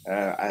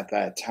 at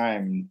that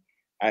time,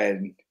 I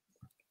had,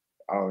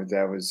 oh,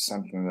 that was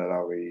something that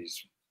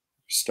always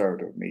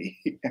startled me.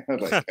 I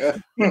was like,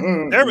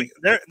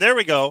 there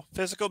we go.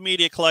 Physical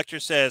Media Collector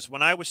says,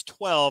 when I was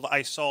 12,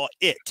 I saw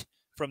It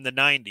from the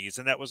 90s,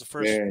 and that was the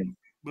first yeah.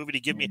 movie to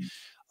give me.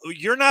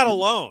 You're not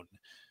alone.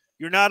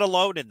 You're not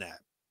alone in that.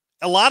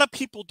 A lot of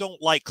people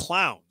don't like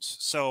clowns,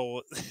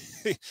 so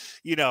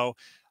you know,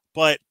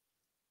 but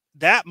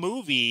that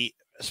movie,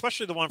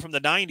 especially the one from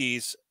the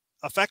 90s,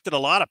 affected a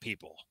lot of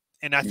people.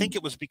 And I think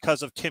it was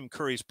because of Tim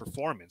Curry's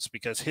performance,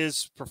 because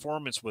his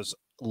performance was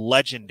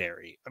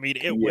legendary. I mean,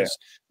 it Yeah. was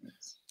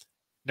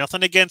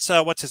nothing against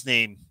what's his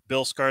name,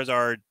 Bill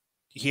Skarsgård.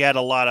 He had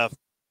a lot of,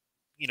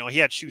 he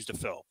had shoes to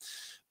fill.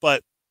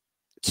 But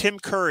Tim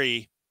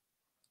Curry,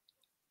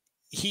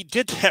 he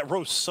did that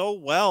role so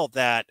well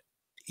that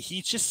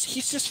he's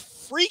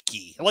just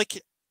freaky.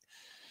 Like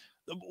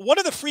one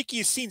of the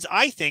freakiest scenes,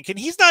 I think, and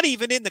he's not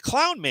even in the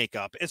clown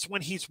makeup, is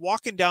when he's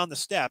walking down the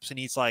steps and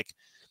he's like,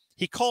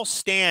 he calls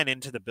Stan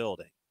into the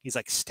building. He's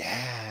like,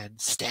 Stan,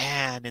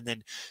 Stan. And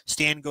then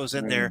Stan goes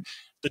in there,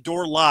 the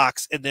door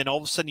locks, and then all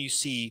of a sudden you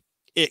see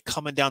it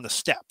coming down the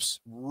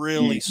steps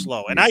really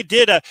slow. And I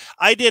did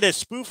a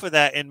spoof of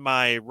that in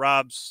my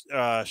Rob's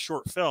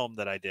short film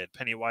that I did,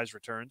 Pennywise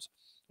Returns.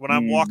 When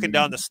I'm walking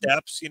down the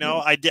steps,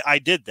 I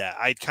did that.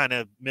 I kind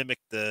of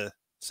mimicked the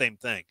same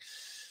thing.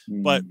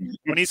 But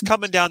when he's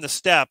coming down the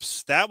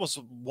steps, that was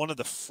one of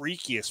the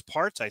freakiest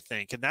parts, I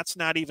think. And that's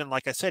not even,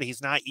 like I said,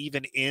 he's not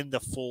even in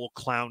the full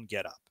clown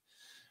getup,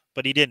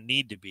 but he didn't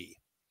need to be.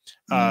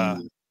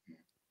 And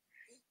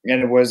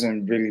it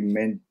wasn't really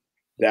meant,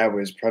 that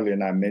was probably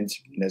not meant to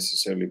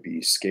necessarily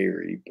be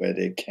scary, but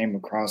it came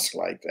across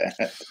like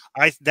that.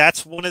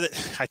 That's one of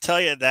the, I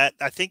tell you that,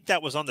 I think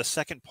that was on the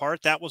second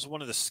part. That was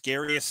one of the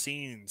scariest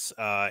scenes,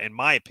 in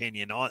my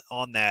opinion,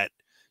 on that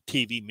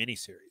TV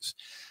miniseries.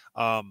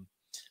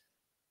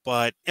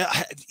 But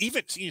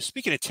even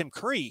speaking of Tim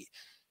Curry,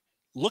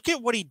 look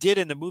at what he did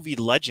in the movie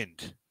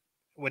Legend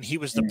when he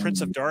was the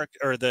Prince of Dark,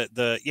 or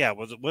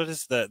what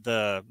is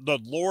the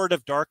Lord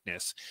of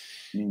Darkness.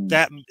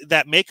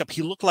 That makeup,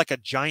 he looked like a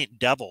giant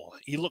devil.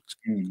 He looked,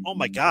 oh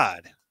my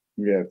God,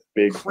 Yeah,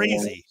 big crazy.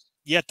 horns.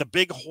 Yeah, the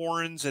big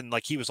horns, and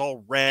like he was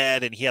all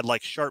red, and he had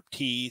like sharp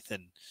teeth,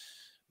 and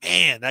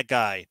man, that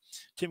guy,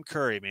 Tim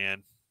Curry,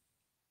 man.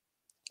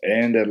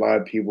 And a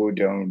lot of people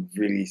don't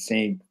really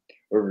think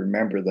or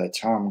remember that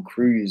Tom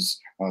Cruise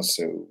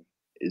also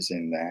is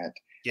in that.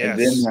 Yes.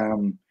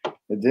 And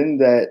then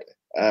that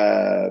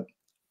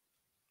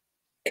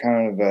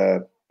kind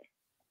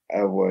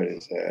of what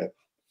is that?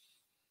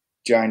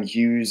 John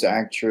Hughes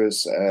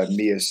actress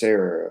Mia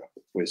Sarah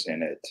was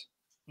in it.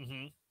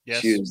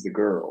 Yes. She was the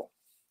girl.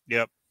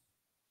 Yep.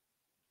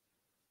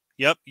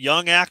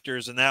 Young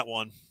actors in that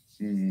one.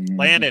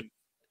 Landon,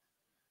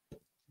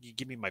 you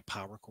give me my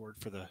power cord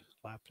for the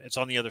laptop. It's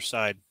on the other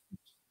side.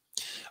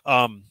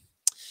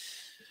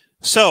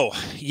 So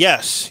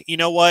yes, you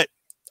know what?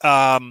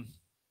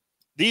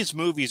 These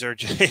movies are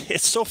just,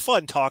 it's so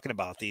fun talking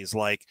about these.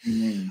 Like,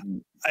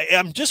 I'm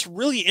just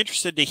really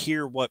interested to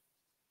hear what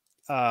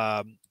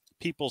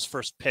people's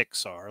first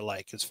picks are,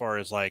 like, as far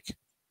as like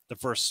the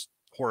first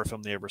horror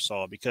film they ever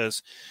saw.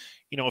 Because,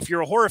 if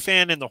you're a horror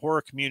fan in the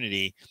horror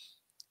community,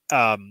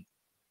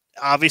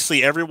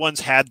 obviously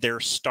everyone's had their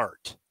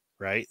start,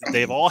 right?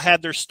 They've all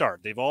had their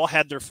start. They've all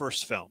had their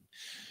first film.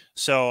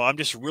 So I'm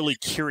just really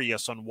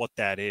curious on what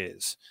that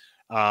is.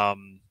 But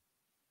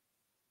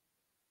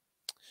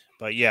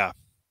yeah,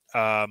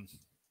 I'm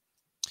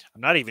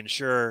not even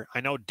sure.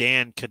 I know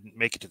Dan couldn't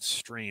make it to the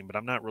stream, but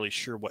I'm not really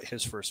sure what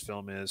his first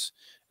film is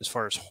as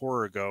far as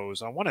horror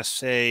goes. I want to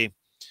say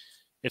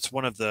it's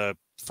one of the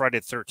Friday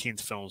the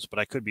 13th films, but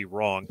I could be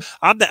wrong.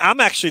 I'm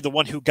actually the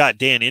one who got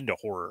Dan into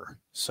horror.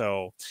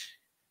 So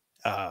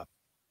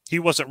he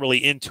wasn't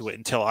really into it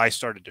until I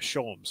started to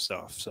show him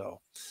stuff. So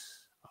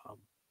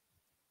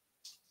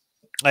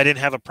I didn't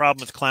have a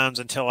problem with clowns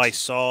until I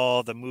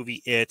saw the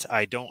movie It.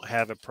 I don't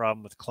have a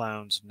problem with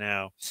clowns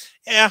now.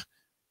 Yeah.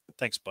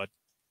 Thanks, bud.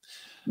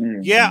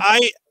 Yeah,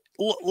 I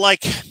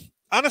like,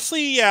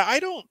 honestly, yeah, I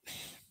don't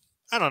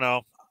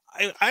know.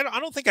 I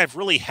don't think I've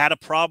really had a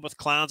problem with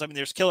clowns. I mean,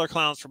 there's Killer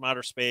Clowns from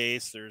Outer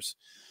Space. There's,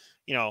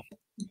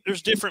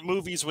 there's different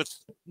movies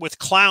with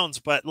clowns,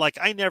 but like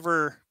I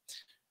never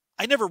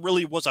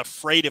really was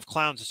afraid of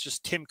clowns. It's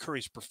just Tim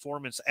Curry's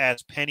performance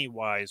as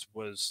Pennywise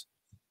was,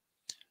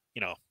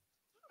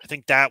 I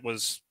think that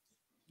was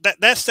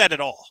that said it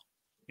all,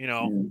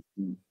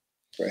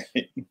 Right.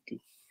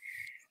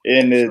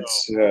 And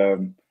it's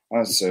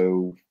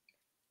also,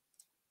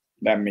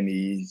 not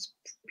many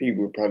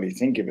people probably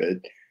think of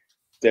it.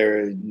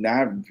 They're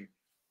not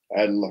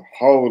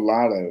whole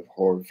lot of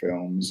horror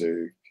films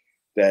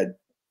that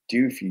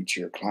do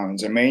feature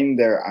clowns. I mean,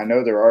 I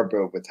know there are,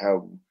 but with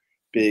how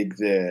big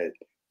that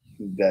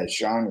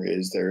genre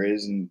is, there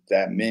isn't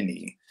that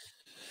many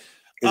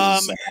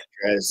because Um, it's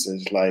dressed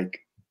as like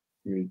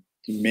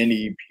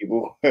many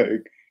people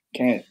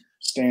can't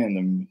stand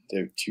them.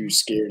 They're too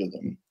scared of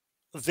them.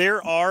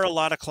 there are a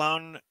lot of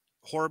clown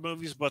horror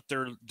movies, but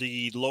they're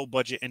the low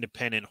budget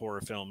independent horror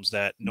films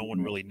that no one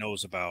Mhm. really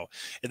knows about.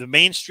 And the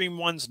mainstream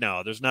ones,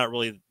 no, there's not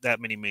really that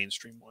many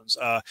mainstream ones.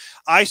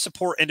 I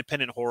support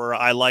independent horror.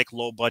 I like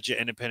low budget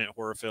independent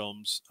horror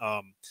films.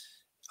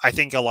 I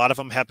think a lot of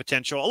them have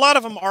potential. A lot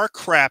of them are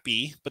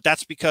crappy, but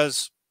that's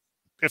because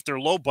if they're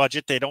low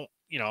budget, they don't,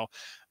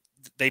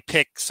 they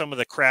pick some of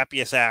the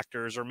crappiest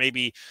actors, or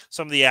maybe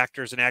some of the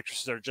actors and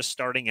actresses are just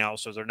starting out,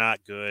 so they're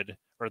not good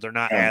or they're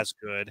not Yeah. as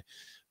good.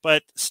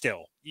 But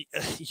still,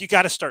 you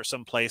got to start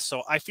someplace.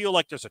 So I feel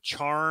like there's a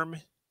charm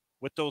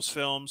with those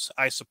films.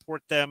 I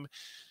support them.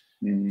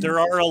 Mhm. There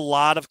are a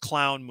lot of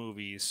clown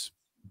movies,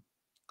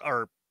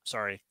 or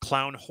sorry,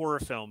 clown horror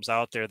films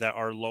out there that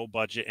are low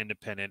budget,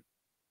 independent,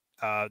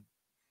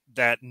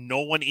 that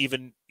no one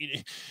even.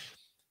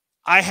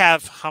 I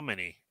have how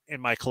many in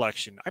my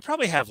collection? I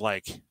probably have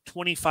like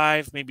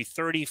 25, maybe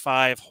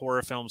 35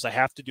 horror films that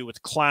have to do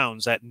with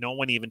clowns that no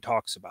one even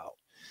talks about.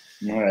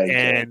 Like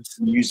And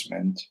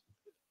amusement.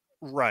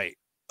 right,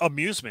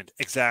 amusement,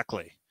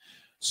 exactly.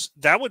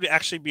 That would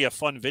actually be a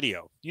fun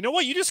video. You know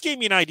what? You just gave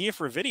me an idea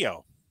for a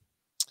video.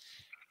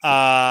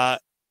 Uh,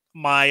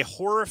 my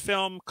horror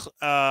film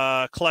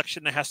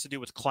collection that has to do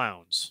with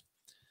clowns.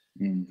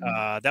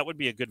 Mhm. That would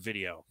be a good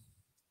video.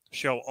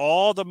 Show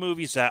all the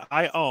movies that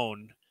I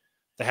own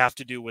that have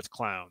to do with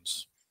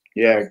clowns.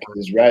 That Yeah, are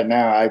because right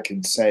now I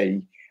can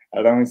say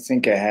I don't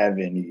think I have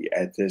any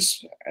at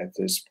this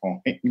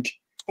point.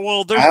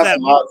 well, I there's have a that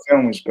lot of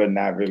films, but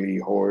not really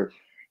horror,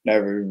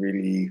 never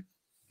really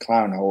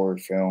clown horror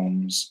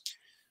films.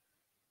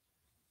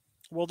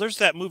 well, there's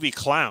that movie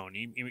Clown.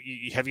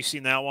 Have you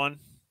seen that one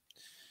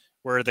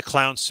where the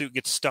clown suit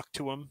gets stuck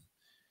to him?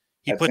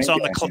 He I puts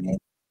think on I have.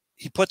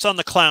 he puts on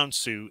the clown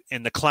suit,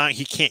 and the clown,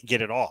 he can't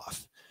get it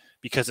off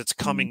because it's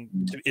coming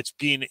Mhm. to,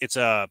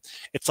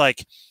 it's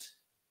like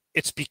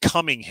it's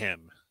becoming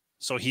him.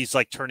 So he's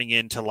like turning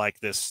into like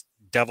this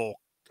devil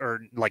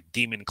or like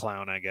demon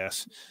clown, I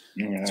guess.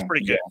 It's Yeah,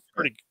 pretty yeah.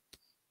 good.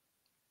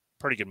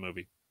 Pretty good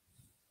movie.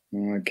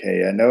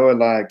 Okay, I know a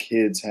lot of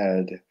kids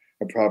had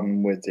a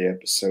problem with the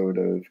episode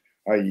of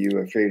Are You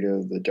Afraid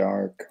of the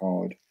Dark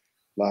called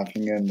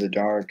Laughing in the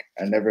Dark.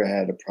 I never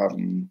had a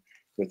problem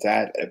with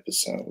that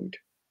episode.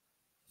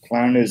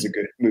 Clown is a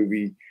good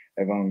movie.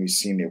 I've only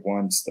seen it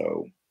once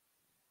though.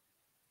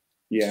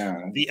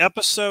 Yeah. The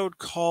episode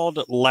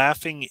called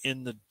Laughing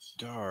in the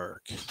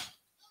Dark.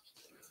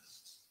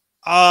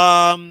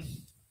 Um,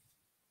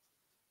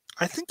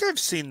 I think I've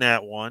seen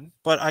that one,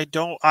 but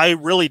I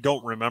really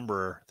don't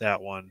remember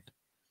that one.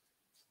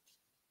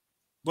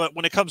 But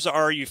when it comes to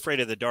Are You Afraid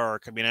of the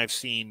Dark, I mean, I've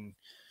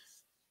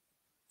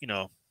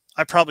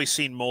probably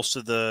seen most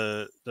of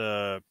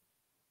the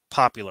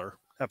popular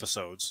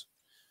episodes,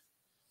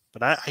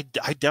 but I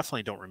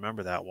definitely don't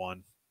remember that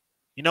one.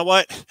 You know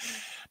what?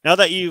 Now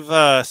that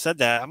you've said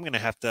that, I'm going to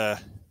have to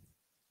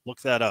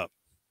look that up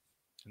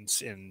and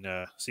see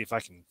if I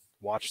can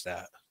watch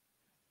that.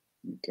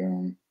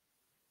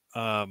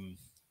 Um,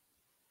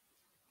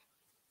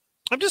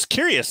 I'm just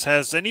curious.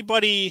 Has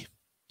anybody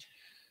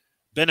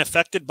been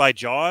affected by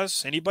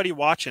Jaws? Anybody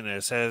watching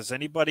this? Has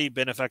anybody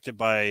been affected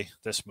by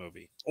this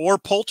movie or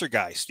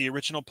Poltergeist, the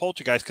original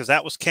Poltergeist? Because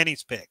that was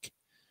Kenny's pick.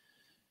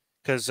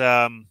 Because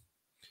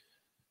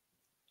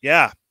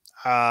yeah,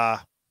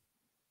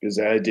 because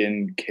I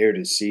didn't care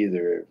to see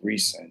the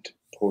recent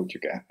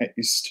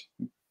Poltergeist.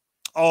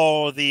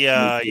 oh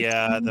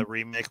the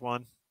remake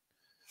one.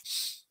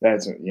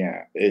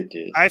 Yeah, it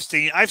did. I've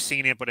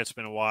seen it, but it's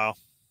been a while.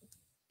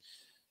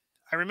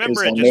 I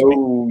remember Because I it just.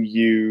 know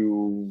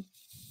you.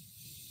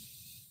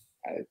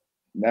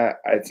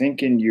 I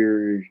think in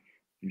your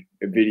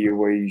video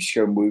where you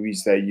show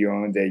movies that you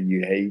own that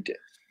you hate,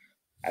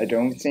 I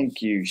don't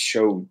think you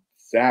showed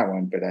that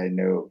one, but I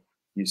know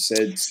you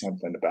said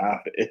something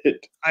about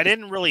it. I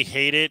didn't really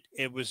hate it.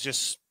 It was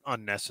just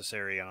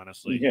unnecessary,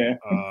 honestly. Yeah.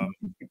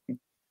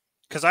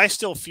 Because I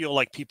still feel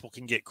like people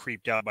can get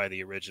creeped out by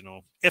the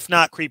original. If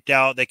not creeped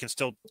out, they can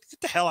still get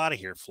the hell out of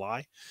here,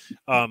 fly.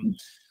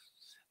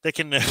 They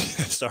can.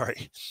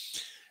 Sorry,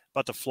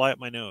 about to fly up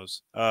my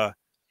nose.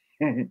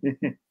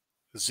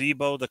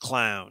 Zebo the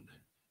clown.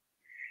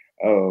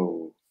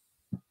 Oh,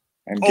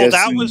 I'm Oh, that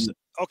guessing. was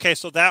okay.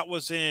 So that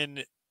was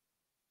in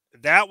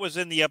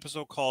the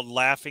episode called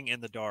 "Laughing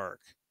in the Dark."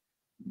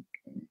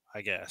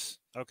 I guess.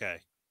 Okay.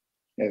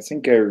 I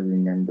think I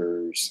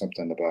remember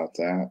something about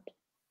that.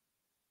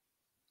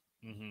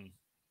 Mm-hmm.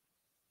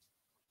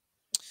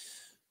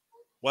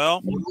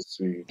 Well. Let's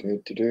see.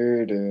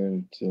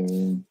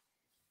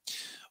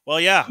 Well,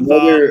 yeah.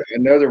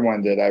 Another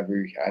one that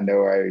I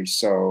know I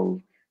saw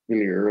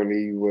really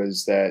early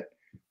was that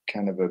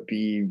kind of a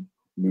B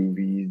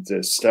movie,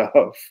 The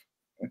Stuff.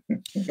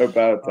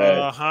 about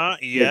that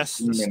that Yes,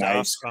 the human stuff.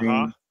 ice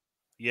cream.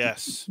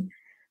 Yes.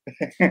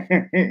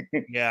 It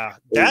Yeah,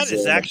 that was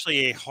is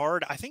actually a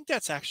hard. I think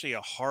that's actually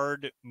a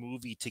hard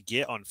movie to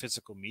get on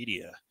physical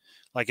media.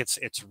 Like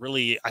it's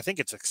really. I think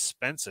it's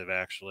expensive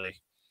actually.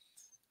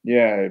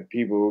 yeah,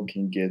 people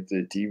can get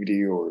the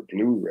DVD or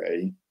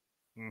Blu-ray.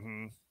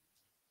 Hmm.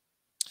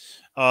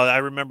 I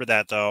remember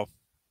that though.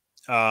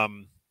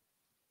 Um,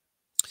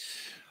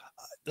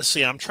 let's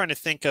see. I'm trying to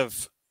think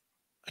of.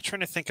 I'm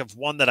trying to think of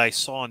one that I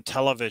saw on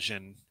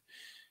television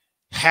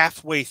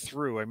halfway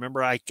through. I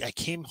remember I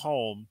came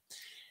home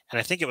and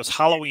I think it was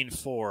Halloween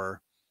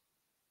 4.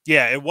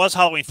 Yeah, it was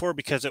Halloween 4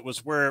 because it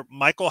was where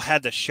Michael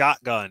had the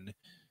shotgun.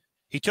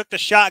 He took the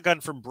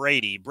shotgun from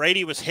Brady.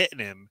 Brady was hitting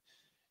him,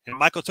 and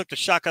Michael took the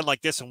shotgun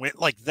like this and went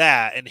like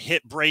that and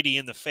hit Brady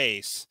in the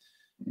face.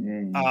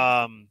 Mm.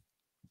 Um,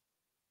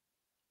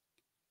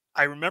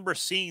 I remember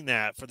seeing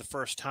that for the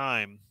first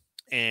time,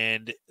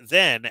 and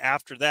then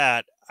after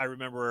that, I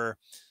remember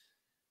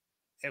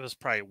it was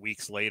probably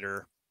weeks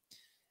later.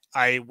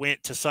 I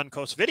went to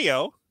Suncoast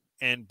Video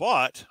and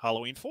bought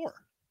Halloween 4.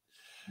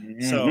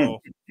 Mhm.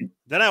 So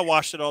then I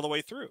watched it all the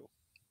way through.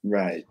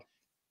 Right.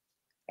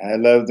 I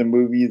love the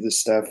movie, the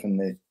stuff,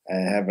 and I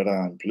have it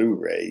on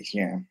Blu-ray.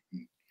 Yeah,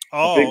 I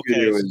Oh, figured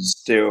okay. it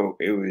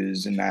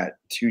was not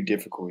too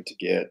difficult to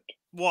get.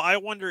 Well, I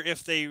wonder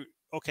if they.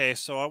 Okay,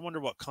 so I wonder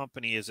what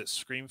company is it?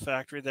 Scream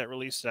Factory that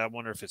released it. I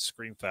wonder if it's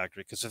Scream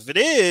Factory because if it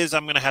is,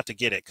 I'm gonna have to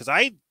get it because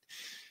I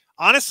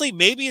honestly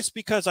maybe it's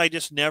because I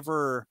just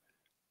never.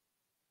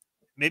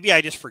 Maybe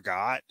I just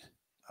forgot.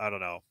 I don't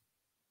know.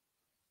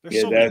 There's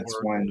Yeah, so many that's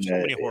horror. one There's so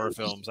that many horror is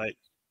films. I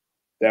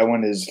that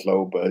one is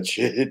low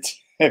budget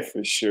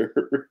for sure.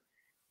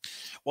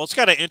 well, it's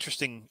got an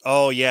interesting.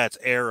 Oh yeah, it's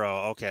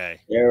Arrow.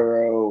 Okay,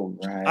 Arrow,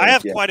 I right?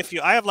 have Yeah. quite a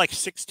few. I have like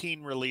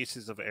 16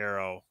 releases of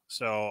Arrow,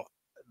 so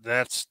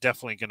that's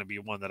definitely going to be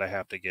one that I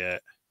have to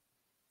get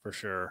for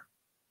sure.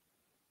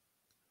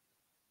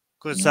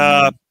 Because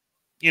Mm.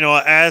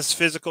 as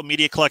Physical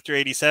Media Collector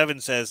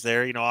 87 says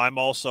there, I'm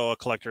also a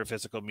collector of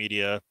physical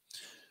media.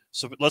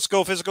 So let's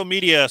go physical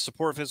media,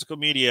 support physical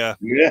media.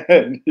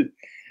 Yeah,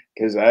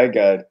 because I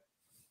got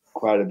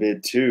quite a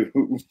bit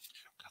too.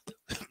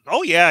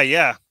 Oh yeah,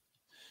 yeah.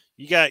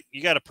 You got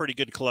a pretty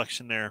good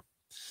collection there.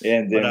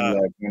 And But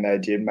then, like, when I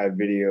did my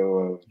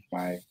video of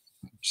my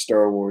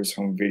Star Wars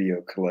home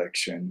video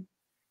collection,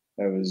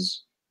 that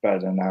was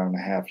about an hour and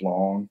a half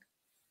long.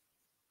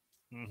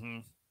 hmm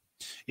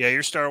yeah,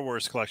 your Star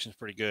Wars collection is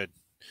pretty good.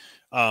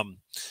 Um,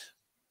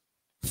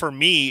 for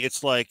me,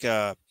 it's like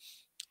I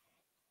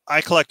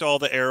collect all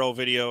the Arrow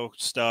video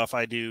stuff.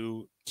 I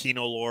do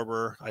Kino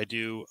Lorber. I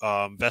do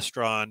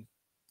Vestron,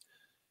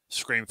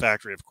 Scream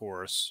Factory, of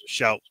course.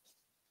 Shout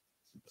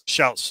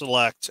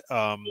Select,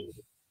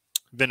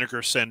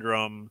 Vinegar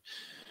Syndrome,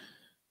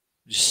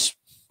 just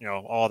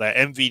all that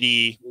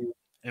MVD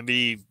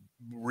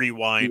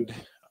Rewind,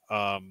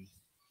 um,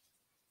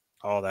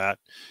 all that.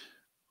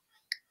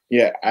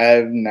 Yeah,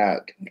 I've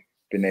not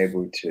been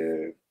able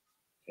to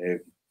uh,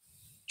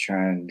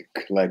 try and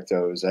collect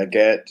those. I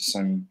get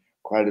some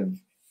quite a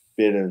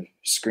bit of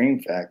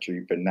Scream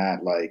Factory, but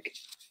not like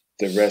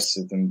the rest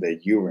of them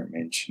that you were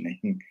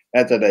mentioning.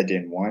 Not that I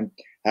didn't want,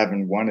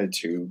 haven't wanted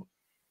to.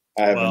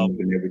 I Well, haven't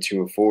been able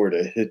to afford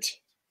it.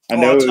 I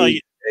I'll know tell you.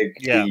 it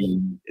could Yeah.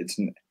 be.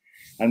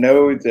 I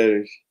know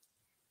that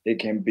it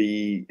can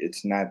be.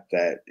 It's not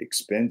that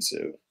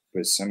expensive,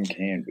 but some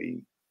can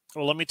be.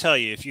 Well, let me tell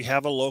you, if you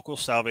have a local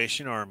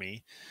Salvation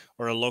Army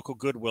or a local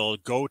Goodwill,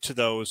 go to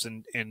those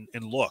and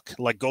look.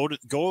 Like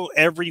go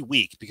every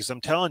week because I'm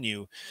telling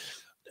you,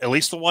 at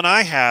least the one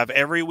I have,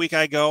 every week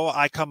I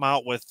come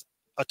out with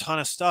a ton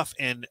of stuff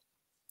and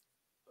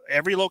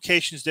every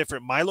location is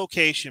different. My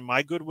location,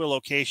 my Goodwill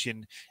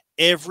location,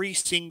 every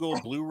single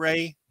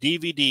Blu-ray,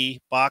 DVD,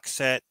 box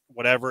set,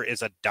 whatever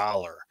is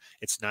 $1.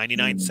 It's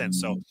 99 cents.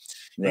 So Mm,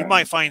 you right.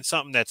 might find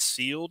something that's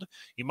sealed.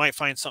 You might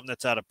find something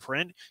that's out of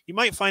print. You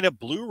might find a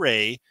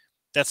Blu-ray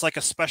that's like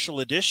a special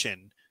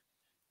edition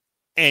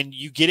and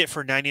you get it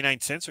for 99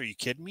 cents. Are you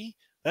kidding me?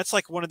 That's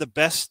like one of the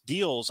best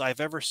deals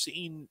I've ever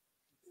seen.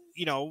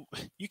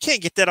 You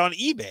can't get that on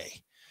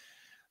eBay. No.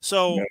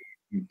 So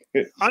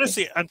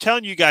honestly, I'm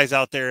telling you guys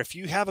out there, if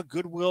you have a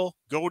Goodwill,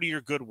 go to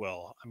your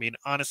Goodwill. I mean,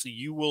 honestly,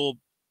 you will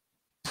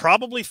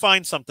probably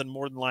find something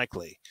more than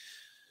likely.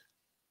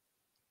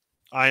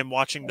 I am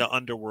watching the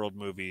Underworld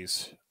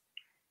movies.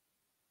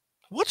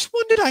 Which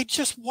one did I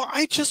just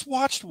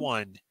watched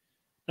one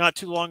not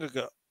too long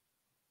ago.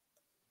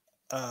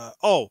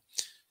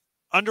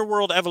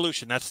 Underworld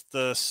Evolution. That's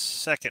the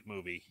second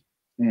movie.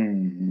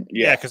 Yeah,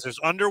 Yeah. because there's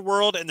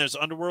Underworld and there's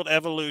Underworld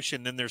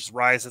Evolution. Then there's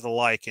Rise of the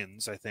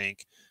Lycans, I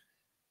think,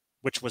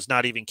 which was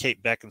not even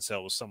Kate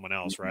Beckinsale, was someone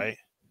else, right?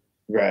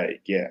 Right.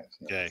 Yeah.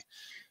 Okay.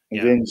 And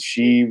Yeah. then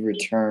she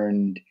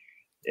returned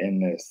in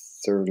the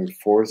third or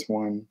fourth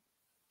one.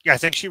 Yeah, I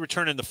think she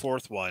returned in the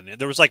fourth one. And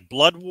there was like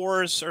Blood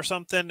Wars or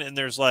something, and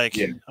there's like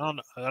Yeah. I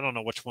don't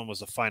know which one was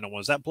the final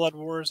one. Is that Blood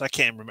Wars? I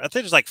can't remember. I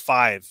think there's like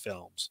 5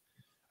 films.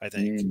 I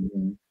think.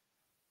 Mhm.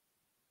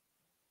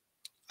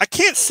 I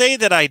can't say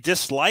that I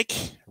dislike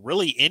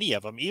really any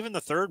of them. Even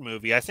the third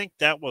movie, I think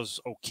that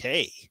was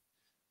okay.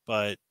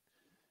 But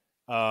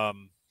I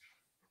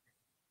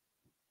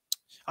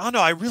don't know.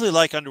 I really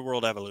like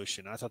Underworld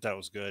Evolution. I thought that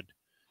was good.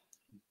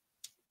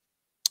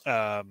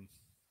 But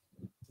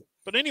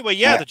anyway,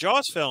 yeah, the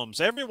Jaws films.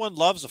 Everyone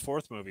loves the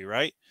fourth movie,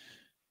 right?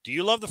 Do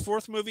you love the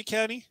fourth movie,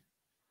 Kenny?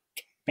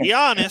 Be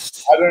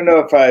honest. I don't know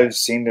if I've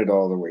seen it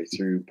all the way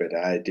through, but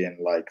I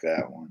didn't like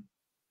that one.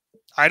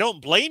 I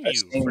don't blame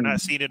you for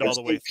not seeing it all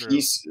the way through.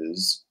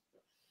 Pieces.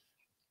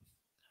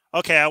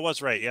 Okay, I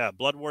was right. Yeah,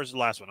 Blood Wars is the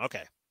last one.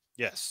 Okay,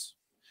 yes.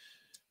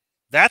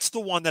 That's the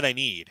one that I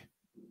need.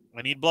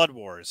 I need Blood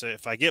Wars.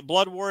 If I get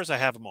Blood Wars, I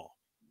have them all.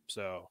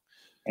 So.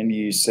 And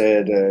you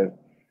said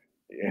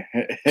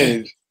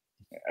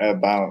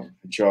about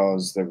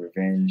Jaws: The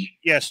Revenge.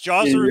 Yes,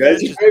 Jaws: The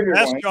Revenge is the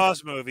best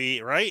Jaws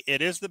movie, right?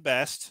 It is the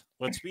best.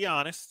 Let's be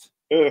honest.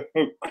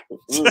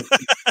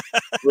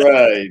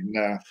 Right.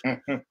 No.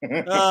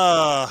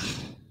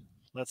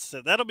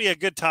 That'll be a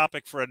good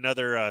topic for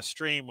another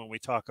stream when we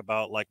talk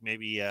about like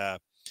maybe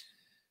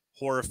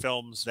horror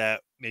films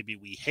that maybe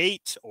we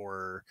hate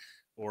or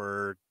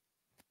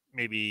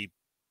maybe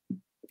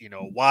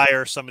why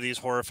are some of these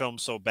horror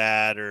films so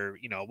bad, or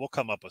we'll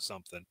come up with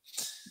something.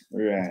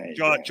 Right.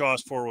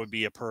 Jaws 4 would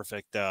be a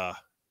perfect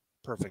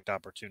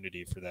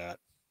opportunity for that.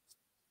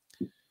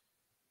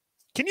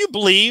 Can you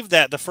believe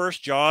that the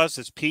first Jaws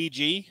is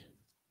PG?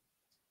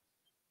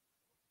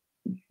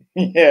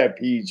 Yeah,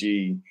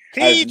 PG.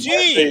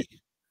 PG.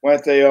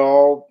 Weren't they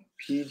all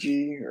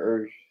PG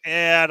or?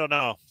 Yeah, I don't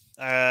know.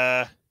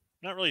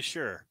 Not really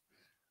sure.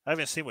 I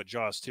haven't seen what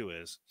Jaws 2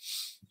 is.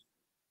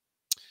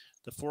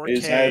 The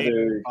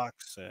 4K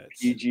box set.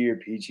 PG or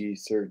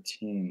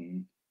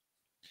PG-13.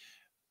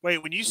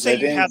 Wait, when you say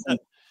you have the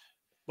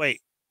wait,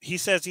 he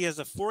says he has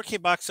a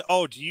 4K box.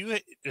 Oh,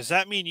 does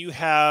that mean you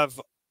have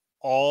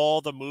all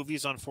the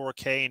movies on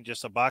 4K and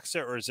just a box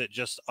set, or is it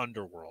just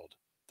Underworld,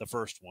 the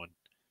first one?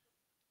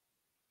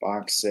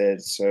 Box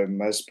set, so it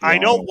must be. I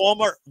know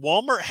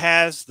Walmart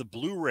has the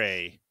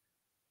Blu-ray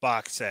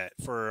box set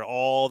for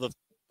all the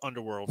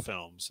Underworld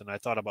films, and I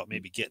thought about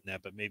maybe getting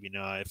that, but maybe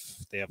not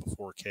if they have a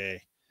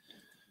 4K.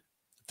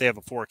 If they have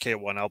a 4K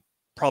one, I'll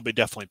probably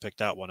definitely pick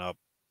that one up.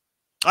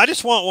 I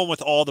just want one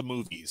with all the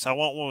movies. I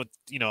want one with,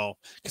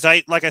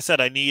 because like I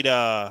said, I need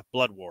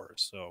Blood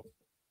Wars. So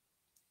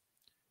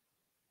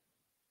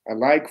I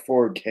like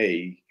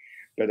 4K,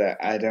 but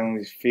I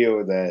don't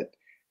feel that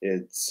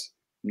it's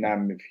not.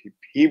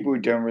 People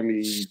don't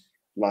really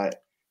like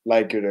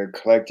it or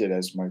collect it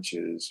as much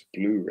as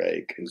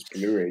Blu-ray, because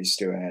Blu-ray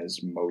still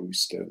has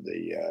most of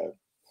the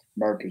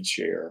market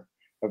share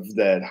of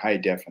that high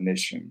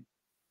definition.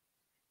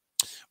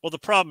 Well, the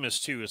problem is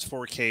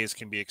 4Ks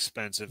can be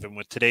expensive, and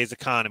with today's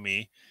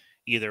economy,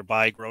 either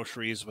buy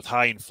groceries with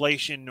high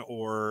inflation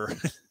or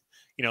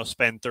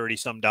spend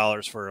 $30-some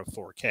for a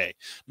 4K.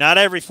 Not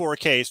every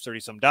 4K is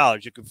 $30-some.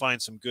 You can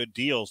find some good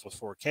deals with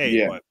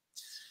 4K, but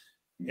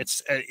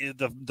it's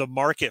the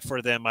market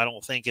for them, I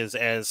don't think, is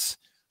as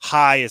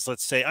high as,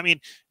 let's say. I mean,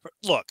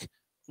 look,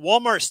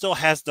 Walmart still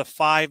has the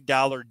 $5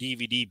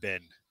 DVD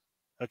bin.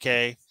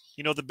 Okay.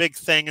 The big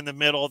thing in the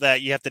middle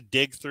that you have to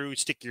dig through,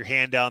 stick your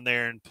hand down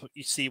there and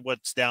you see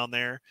what's down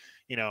there.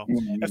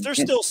 If they're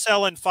still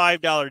selling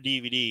 $5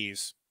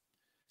 DVDs,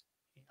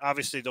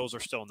 obviously those are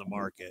still in the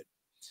market.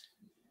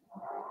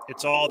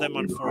 It's all them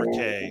on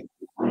 4K.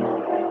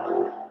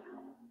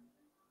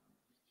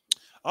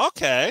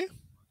 Okay.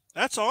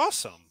 That's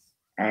awesome.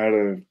 Out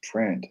of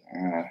print.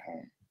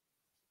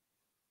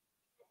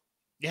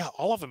 Yeah,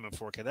 all of them in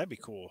 4K. That'd be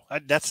cool.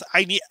 I'm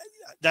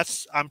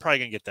probably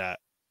gonna get that.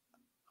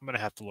 I'm gonna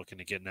have to look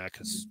into getting that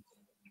because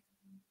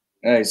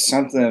it's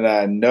something that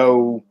I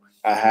know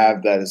I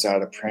have that is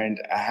out of print.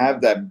 I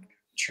have that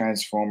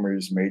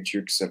Transformers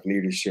Matrix of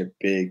Leadership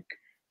big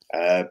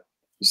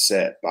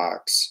set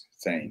box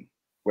thing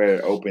where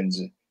it opens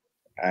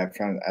at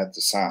the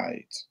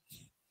sides.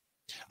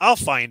 I'll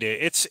find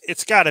it.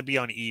 It's got to be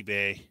on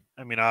eBay.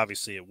 I mean,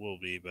 obviously it will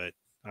be, but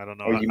I don't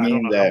know. Oh, you I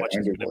don't mean know how that much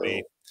it's going to be.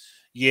 Underworld?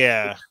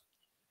 Yeah,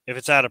 if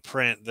it's out of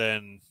print,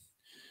 then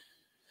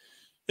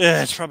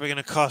it's probably going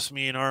to cost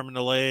me an arm and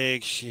a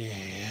leg.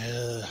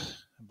 Yeah,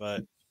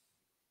 but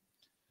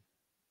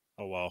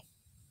oh well.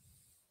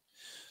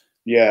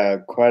 Yeah,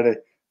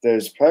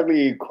 there's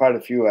probably quite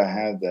a few I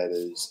have that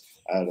is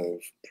out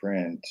of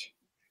print,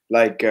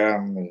 like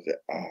the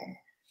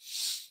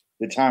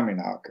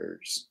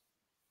Tommyknockers.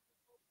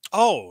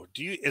 Oh,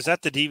 is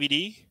that the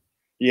DVD?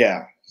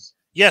 Yeah.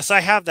 Yes, I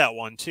have that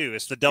one too.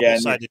 It's the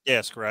double-sided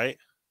disc, right?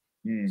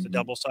 It's the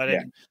double-sided.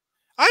 Yeah.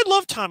 I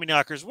love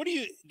Tommyknockers. What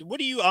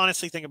do you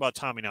honestly think about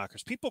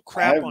Tommyknockers? People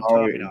crap on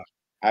Tommyknockers.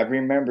 I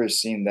remember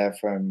seeing that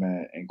from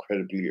an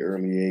incredibly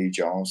early age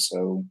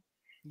also.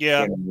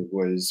 Yeah. When it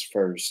was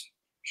first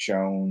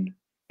shown,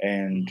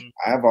 and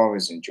I've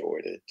always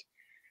enjoyed it.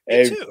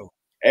 Me too.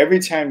 Every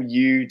time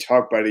you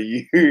talk about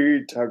it,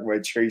 you talk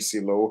about Tracy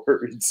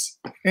Lords.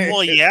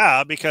 Well,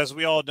 yeah, because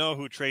we all know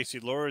who Tracy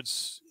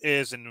Lords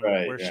is and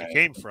where she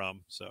came from.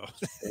 So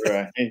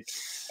right.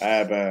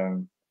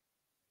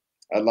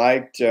 I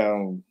liked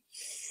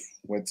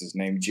what's his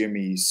name,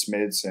 Jimmy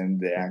Smits, and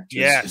the actress who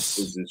Yes,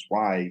 was his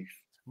wife.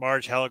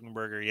 Marge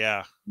Helgenberger.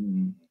 Yeah,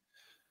 Mm.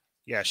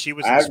 yeah, she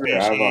was in I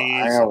Species,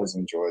 and always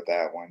enjoyed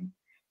that one.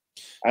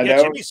 I yeah,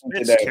 Jimmy always think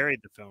Smits that,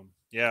 carried the film.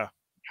 Yeah,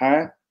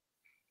 huh?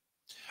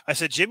 I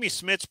said Jimmy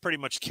Smits pretty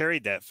much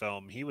carried that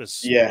film. He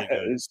was Yeah, really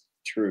good. it's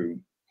true.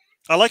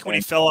 I like when he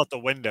And fell out the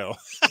window.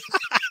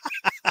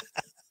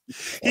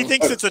 He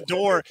thinks it's a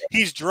door.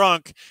 He's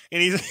drunk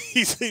and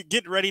he's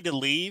getting ready to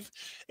leave,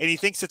 and he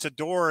thinks it's a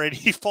door, and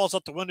he falls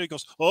out the window. He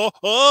goes, "Oh,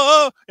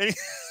 oh!" And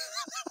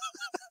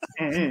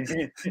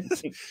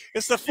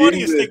it's the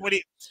funniest thing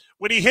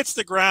when he hits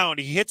the ground.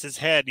 He hits his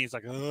head, and he's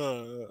like,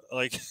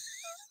 like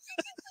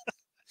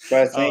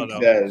but I I don't think know.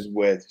 that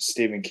with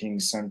Stephen King,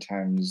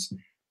 sometimes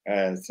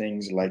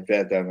things like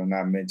that are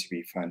not meant to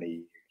be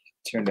funny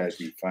turned out to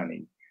be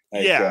funny.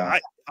 Like Yeah,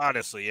 I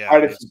honestly,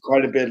 yeah, it's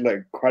quite a bit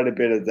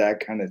of that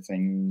kind of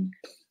thing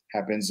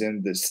happens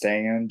in The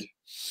Stand,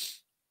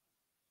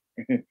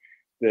 the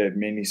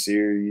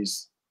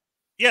miniseries.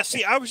 yeah.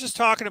 See, I was just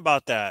talking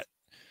about that.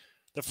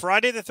 The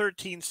Friday the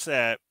 13th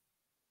set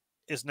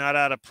is not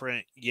out of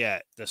print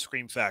yet, the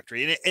Scream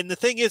Factory. And the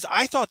thing is,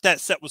 I thought that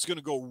set was going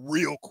to go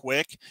real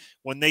quick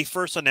when they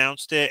first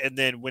announced it. And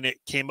then when it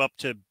came up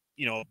to,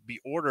 be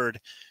ordered,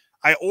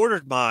 I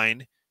ordered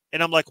mine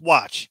and I'm like,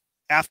 watch,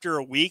 after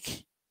a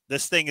week,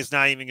 this thing is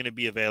not even going to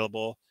be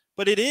available.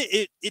 But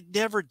it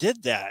never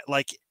did that.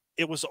 Like,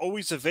 it was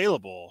always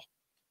available.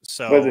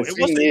 But the So it thing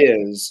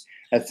wasn't. is,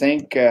 I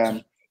think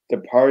the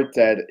part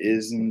that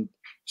isn't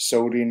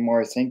sold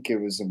anymore, I think it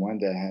was the one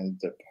that had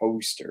the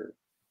poster.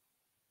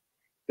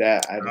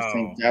 That I don't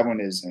think Oh, that one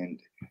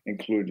isn't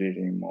included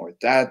anymore.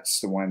 That's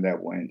the one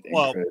that went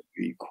well,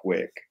 incredibly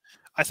quick.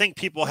 I think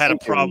people I had a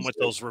think it problem was with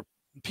those.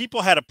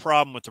 People had a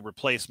problem with the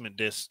replacement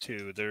discs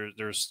too.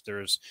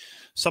 There's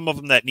some of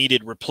them that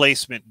needed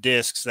replacement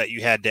discs that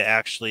you had to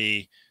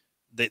actually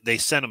they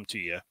sent them to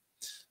you.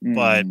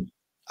 But mm,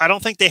 I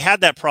don't think they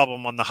had that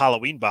problem on the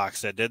Halloween box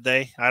set, did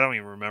they? I don't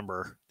even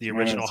remember the I don't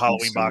original think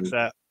Halloween box so.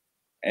 set.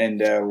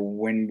 And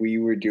when we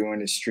were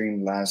doing a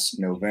stream last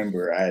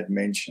November, I had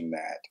mentioned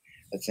that.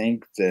 I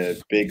think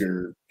the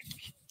bigger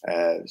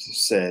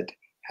set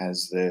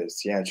has the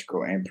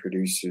theatrical and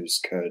producer's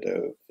cut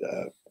of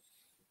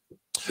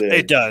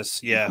It the does,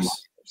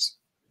 yes,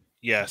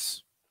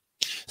 yes.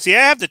 See, I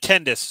have the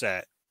 10 disc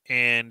set,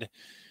 and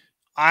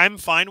I'm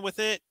fine with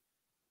it.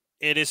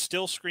 It is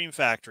still Scream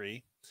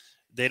Factory.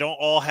 They don't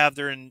all have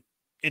their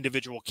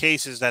individual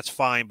cases. That's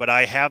fine. But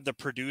I have the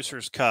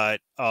producer's cut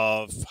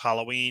of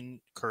Halloween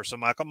Curse of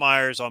Michael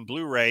Myers on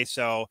Blu-ray.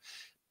 So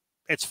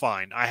it's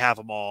fine. I have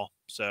them all.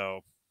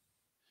 So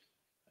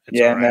it's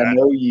Yeah, all and I right.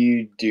 know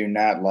you do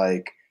not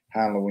like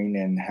Halloween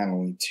and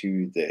Halloween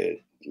 2, the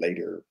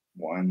later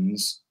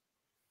ones.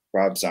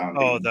 Rob Oh,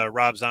 Zombie. the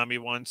Rob Zombie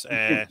ones?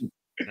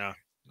 No,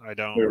 I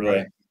don't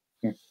really.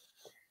 Right.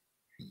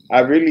 I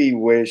really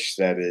wish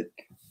that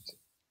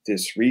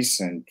this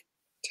recent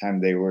time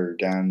they were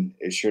done,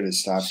 it should have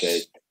stopped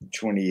at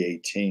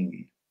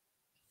 2018.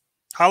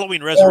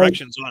 Halloween Oh,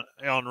 Resurrections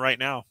on right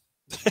now.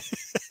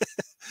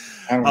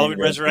 Halloween Halloween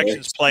Resurrections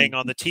Resurrection. playing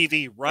on the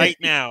TV right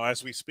now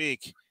as we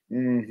speak.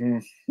 hmm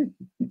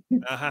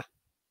Uh-huh.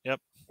 Yep.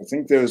 I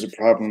think there was a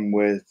problem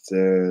with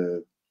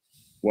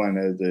one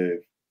of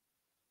the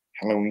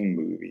Halloween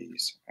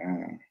movies.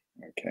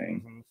 Okay.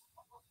 hmm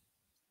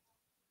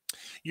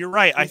You're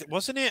right.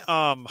 Wasn't it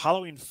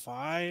Halloween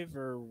 5,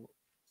 or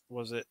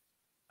was it?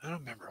 I don't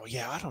remember. Oh,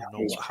 yeah, I don't know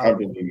It was what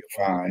Halloween movie probably it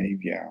was.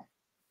 5, yeah.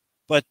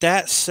 But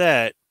that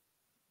set,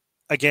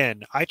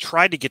 again, I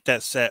tried to get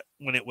that set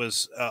when it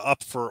was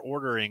up for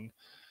ordering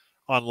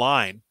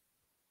online.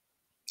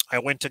 I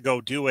went to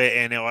go do it,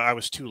 and I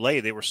was too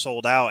late. They were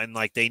sold out, and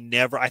like they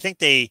never. I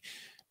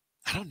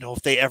don't know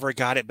if they ever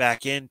got it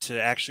back in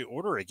to actually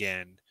order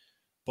again.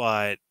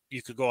 But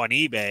you could go on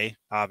eBay.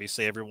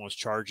 Obviously, everyone was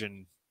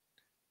charging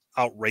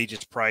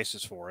outrageous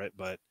prices for it,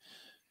 but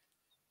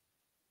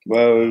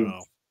I don't Well,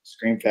 know.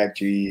 Screen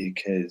Factory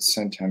could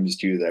sometimes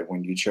do that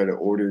when you try to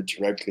order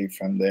directly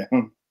from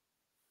them.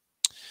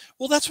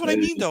 Well, that's what I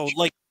mean, though.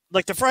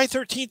 Like the Friday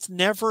 13th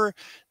never,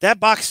 that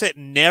box set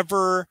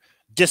never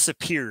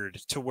disappeared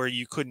to where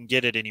you couldn't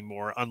get it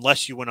anymore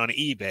unless you went on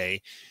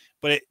eBay.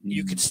 But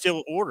you could Mm,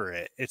 still order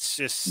it. It's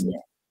just yeah,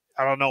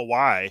 I don't know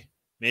why.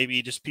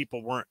 Maybe just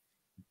people weren't.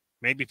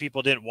 Maybe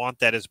people didn't want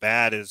that as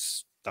bad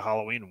as the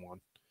Halloween one.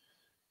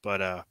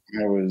 But I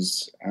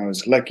was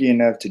lucky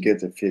enough to get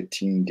the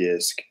 15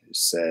 disc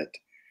set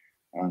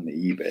on the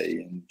eBay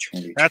in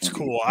that's 2020.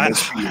 cool.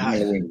 Must be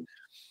Halloween.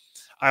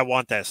 I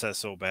want that set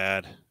so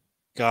bad.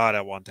 God,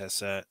 I want that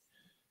set.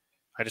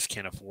 I just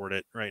can't afford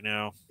it right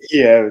now.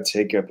 Yeah, it would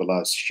take up a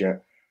lot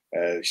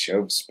of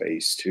shelf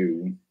space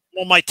too.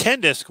 Well, my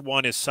 10 disc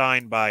one is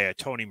signed by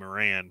Tony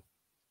Moran.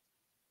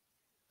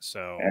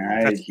 So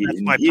And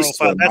that's my he's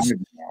still profile. That's alive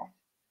now,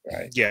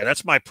 right? yeah,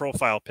 that's my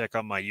profile pic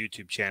on my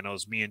YouTube channel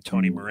is me and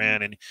Tony Mm.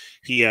 Moran. And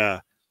he I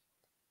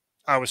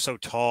was so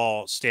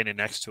tall standing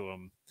next to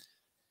him,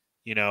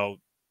 you know,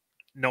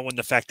 knowing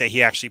the fact that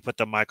he actually put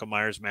the Michael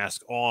Myers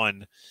mask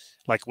on,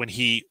 like when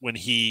he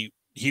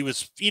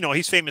was, you know,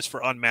 he's famous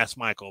for Unmasked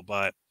Michael,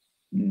 but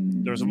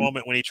there was a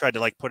moment when he tried to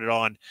like put it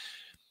on.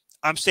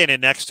 I'm standing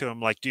next to him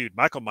like, dude,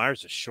 Michael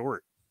Myers is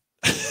short.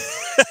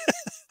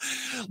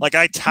 Like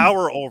I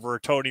tower over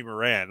Tony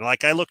Moran.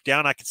 Like I look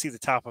down, I can see the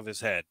top of his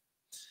head.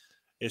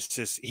 It's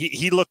just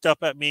he looked up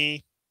at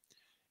me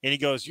and he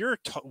goes, "You're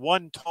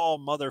one tall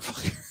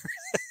motherfucker."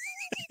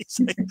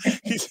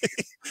 he's,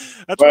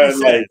 that's what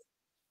he said.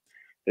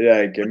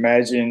 Like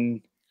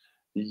imagine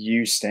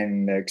you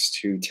standing next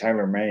to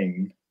Tyler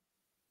Mane.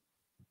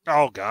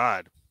 Oh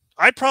God,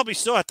 I'd probably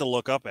still have to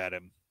look up at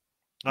him.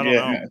 I don't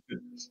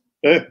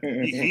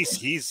know.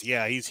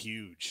 He's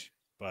huge,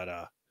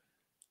 but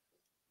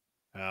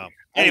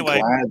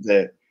anyway,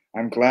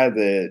 I'm glad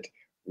that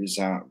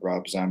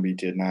Rob Zombie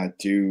did not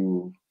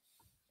do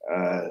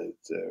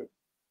the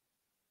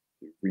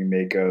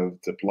remake of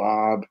The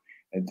Blob,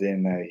 and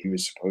then he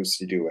was supposed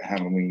to do a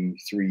Halloween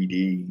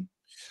 3D.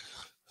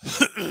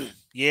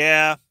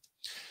 Yeah,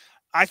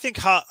 I think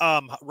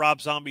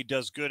Rob Zombie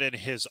does good in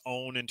his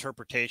own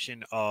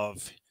interpretation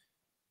of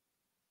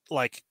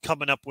like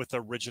coming up with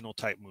original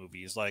type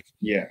movies, like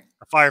the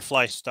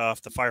Firefly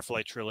stuff, the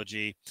Firefly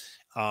trilogy.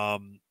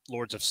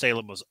 Lords of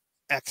Salem was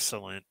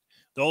excellent.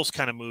 Those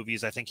kind of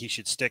movies I think he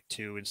should stick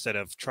to instead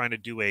of trying to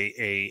do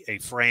a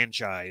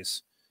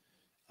franchise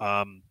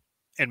and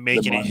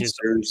making it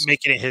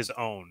his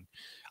own.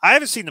 I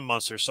haven't seen The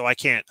Monsters, so I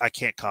can't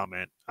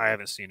comment. I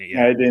haven't seen it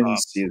yet. I didn't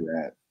see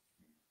that.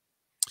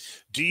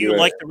 Do you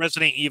like the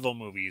Resident Evil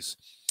movies?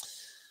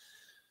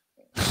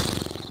 I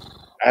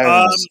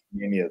haven't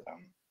seen any of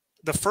them.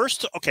 The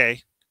first,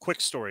 okay,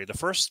 quick story. The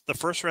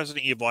first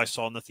Resident Evil I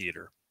saw in the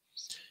theater.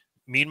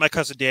 Me and my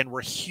cousin Dan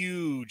were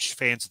huge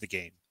fans of the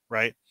game,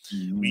 right?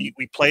 We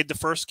played the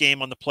first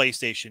game on the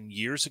PlayStation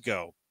years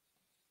ago.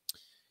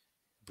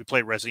 We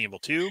played Resident Evil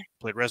 2,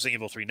 played Resident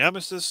Evil 3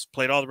 Nemesis,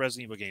 played all the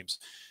Resident Evil games.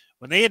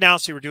 When they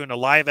announced they were doing a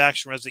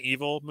live-action Resident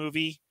Evil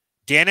movie,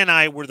 Dan and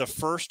I were the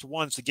first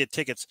ones to get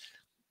tickets.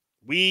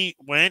 We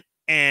went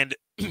and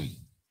I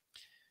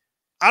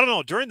don't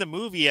know, during the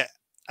movie,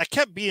 I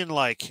kept being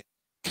like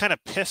kind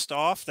of pissed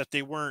off that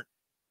they weren't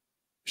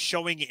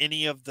showing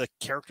any of the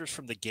characters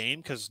from the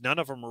game because none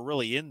of them were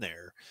really in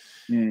there.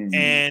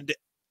 And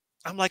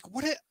I'm like,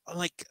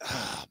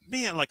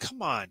 man, like,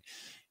 come on.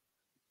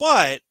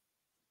 But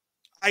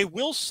I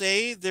will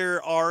say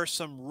there are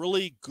some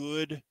really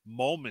good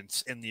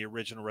moments in the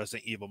original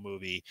Resident Evil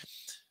movie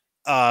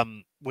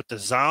with the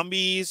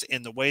zombies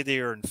and the way they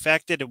are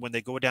infected and when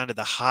they go down to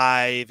the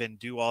hive and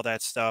do all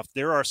that stuff.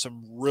 There are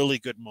some really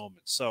good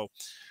moments. So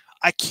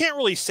I can't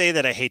really say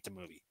that I hate the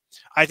movie.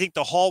 I think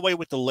the hallway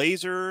with the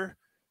laser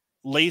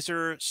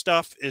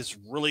stuff is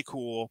really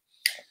cool.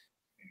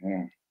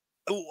 Yeah.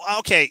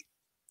 Okay,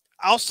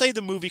 I'll say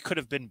the movie could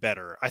have been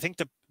better. I think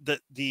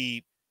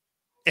it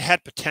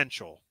had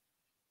potential.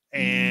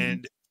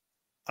 And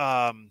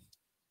as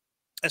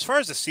far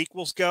as the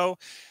sequels go,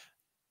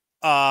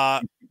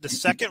 the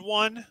second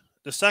one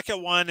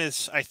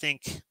is, I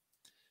think,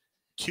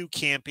 too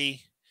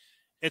campy.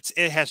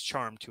 It has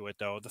charm to it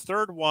though. The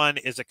third one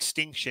is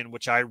Extinction,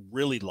 which I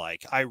really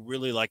like. I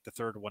really like the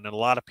third one, and a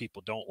lot of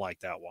people don't like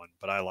that one,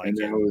 but I like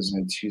it. And that was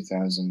in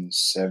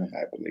 2007,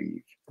 I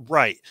believe.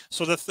 Right.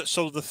 So the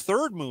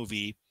third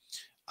movie,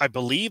 I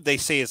believe they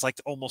say is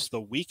like almost the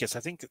weakest.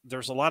 I think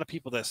there's a lot of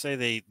people that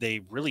say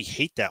they really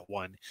hate that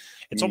one.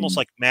 It's almost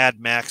like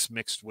Mad Max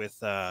mixed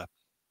with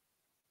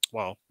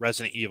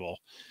Resident Evil.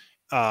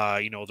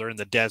 You know, they're in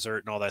the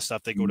desert and all that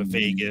stuff. They go to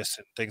Vegas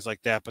and things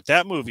like that. But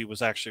that movie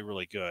was actually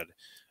really good.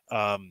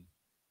 Then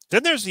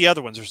there's the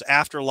other ones. There's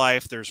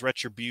Afterlife, there's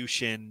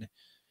Retribution,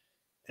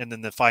 and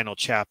then the final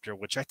chapter,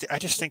 which I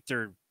just think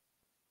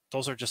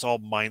those are just all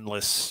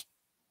mindless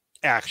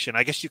action.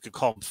 I guess you could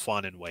call them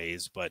fun in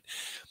ways, but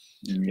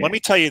let me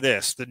tell you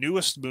this: the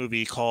newest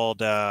movie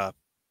called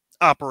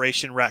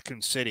Operation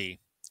Raccoon City.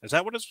 Is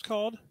that what it's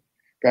called?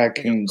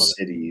 Raccoon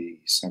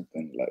City,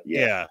 something like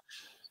yeah.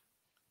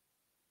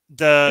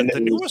 The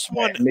newest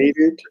one,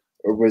 animated,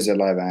 or was it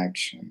live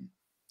action?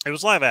 It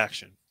was live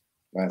action.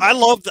 I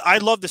love the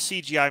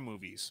CGI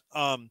movies.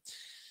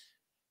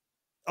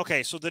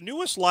 Okay, so the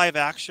newest live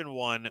action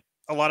one,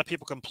 a lot of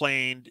people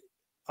complained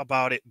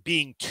about it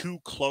being too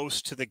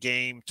close to the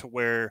game to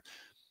where,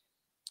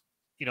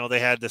 you know, they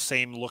had the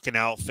same looking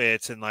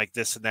outfits and like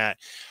this and that.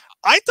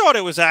 I thought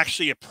it was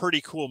actually a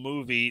pretty cool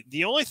movie.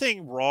 The only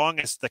thing wrong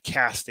is the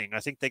casting. I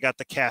think they got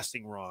the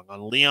casting wrong.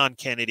 On Leon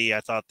Kennedy,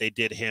 I thought they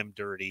did him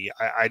dirty.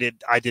 I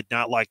did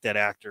not like that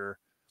actor.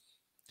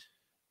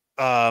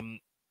 I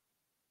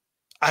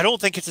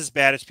don't think it's as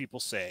bad as people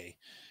say.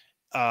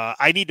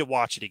 I need to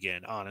watch it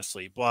again,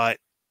 honestly. But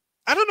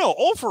I don't know.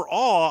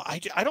 Overall,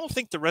 I don't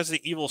think the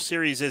Resident Evil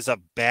series is I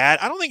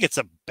don't think it's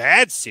a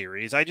bad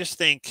series. I just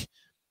think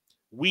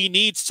we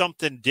need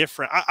something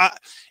different.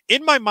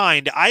 In my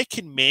mind, I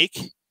can make,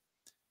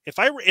 if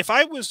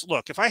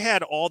I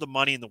had all the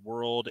money in the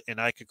world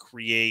and I could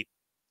create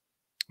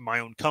my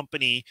own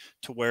company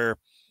to where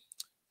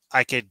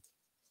I could,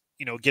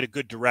 get a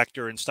good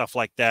director and stuff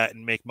like that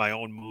and make my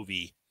own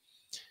movie,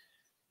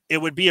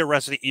 it would be a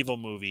Resident Evil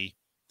movie.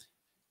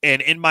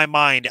 And in my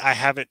mind, I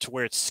have it to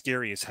where it's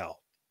scary as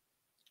hell.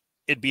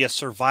 It'd be a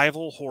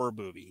survival horror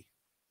movie.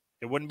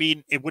 It wouldn't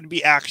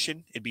be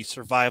action. It'd be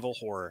survival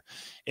horror.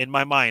 In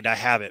my mind, I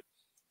have it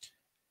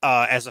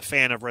as a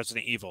fan of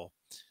Resident Evil.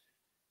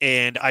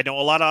 And I know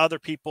a lot of other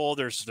people.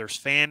 There's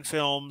fan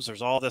films.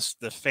 There's all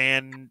the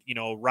fan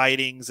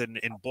writings and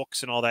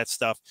books and all that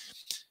stuff.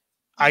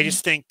 I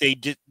just think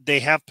they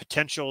have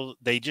potential.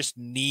 They just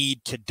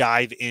need to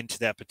dive into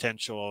that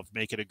potential of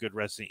making a good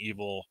Resident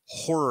Evil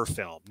horror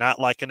film, not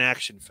like an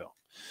action film.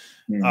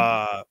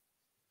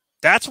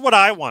 That's what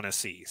I want to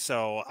see.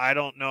 So I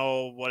don't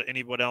know what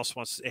anyone else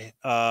wants to say.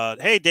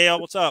 Hey, Dale,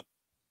 what's up?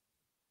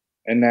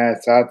 And I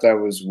thought that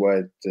was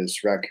what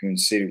this Raccoon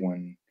City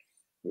one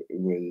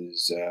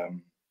was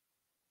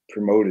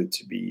promoted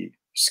to be,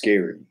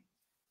 scary.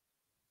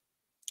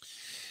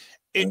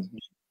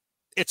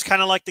 It's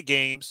kind of like the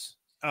games.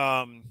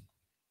 And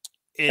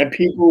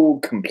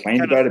people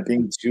complained about it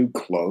being too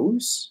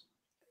close.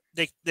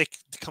 They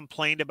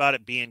complained about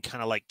it being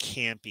kind of like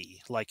campy,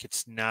 like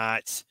it's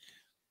not.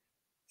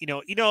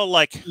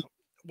 Like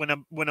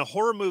when a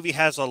horror movie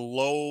has a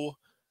low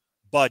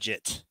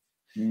budget,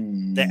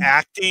 the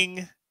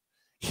acting,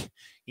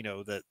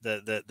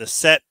 the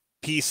set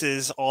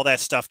pieces, all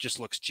that stuff just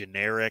looks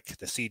generic.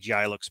 The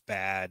CGI looks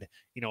bad,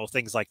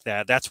 things like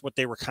that. That's what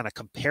they were kind of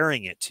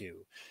comparing it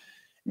to.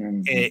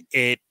 I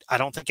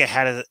don't think it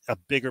had a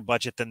bigger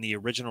budget than the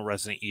original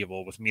Resident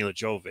Evil with Mila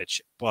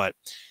Jovovich, but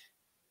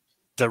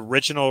the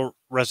original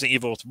Resident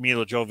Evil with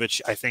Mila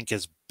Jovovich, I think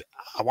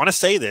I want to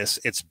say this,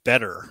 it's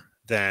better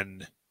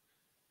than,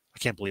 I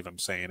can't believe I'm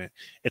saying it.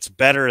 It's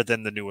better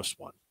than the newest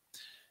one,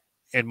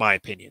 in my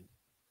opinion.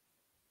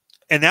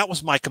 And that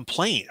was my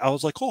complaint. I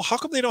was like, oh, how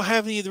come they don't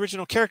have any of the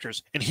original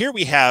characters? And here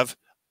we have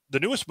the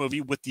newest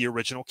movie with the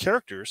original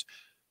characters,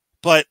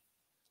 but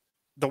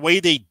the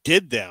way they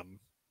did them,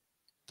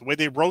 the way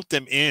they wrote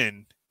them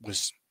in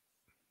was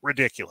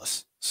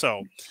ridiculous.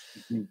 So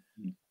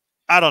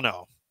I don't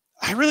know.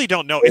 I really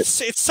don't know.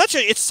 It's such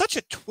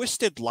a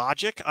twisted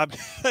logic. I'm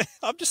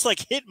just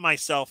like hitting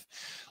myself.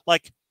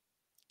 Like,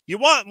 you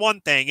want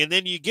one thing and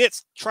then you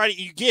get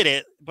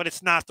it, but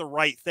it's not the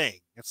right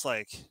thing. It's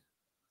like,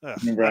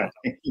 right.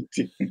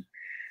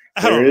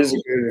 There is a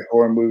good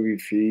horror movie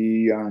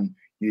feed on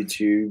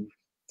YouTube.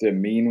 The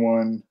mean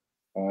one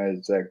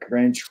is that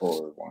Grinch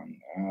horror one.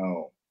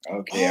 Oh,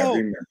 okay, I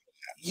remember that.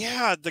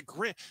 Yeah, the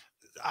Grinch.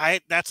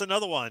 That's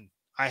another one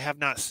I have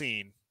not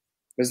seen.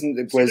 Was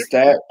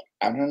that?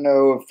 I don't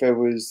know if it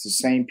was the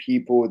same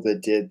people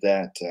that did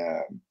that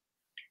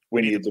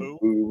Winnie the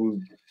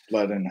Pooh,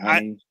 Blood and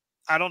Honey.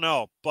 I don't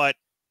know, but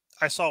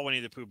I saw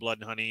Winnie the Pooh, Blood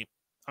and Honey.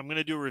 I'm going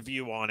to do a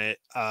review on it.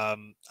 I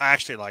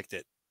actually liked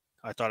it.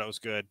 I thought it was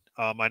good.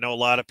 I know a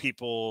lot of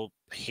people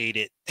hate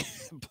it,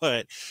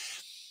 but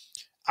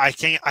I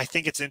think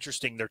it's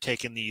interesting. They're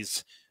taking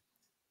these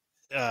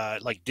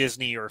like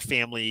Disney or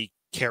family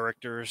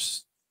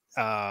characters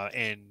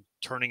and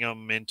turning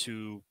them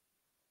into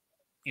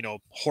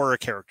horror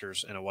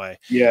characters in a way.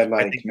 Yeah,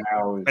 like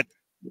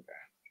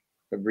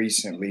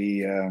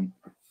recently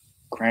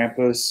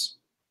Krampus,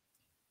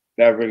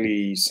 not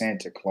really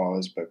Santa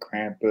Claus, but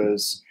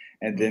Krampus,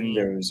 and then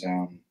there's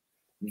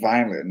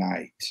Violent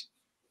Night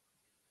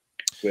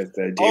with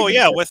David. Oh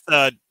yeah, with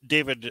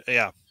David.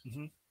 Yeah.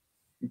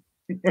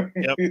 Yep.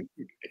 Yeah,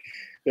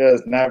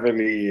 it's not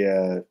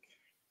really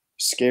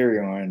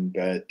scary one,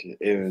 but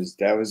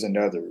that was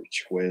another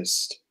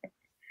twist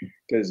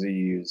because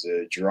he was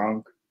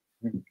drunk.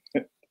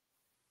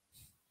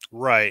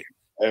 Right.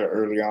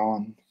 Early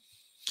on.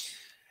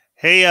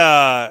 Hey,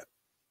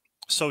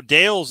 so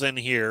Dale's in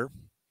here.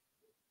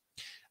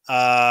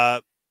 I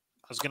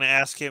was going to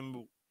ask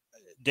him,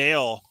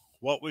 Dale,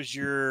 what was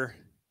your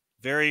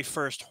very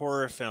first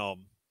horror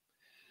film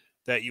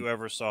that you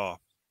ever saw?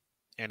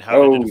 And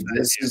how did it affect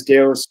this you? Is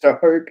Dale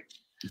Stark?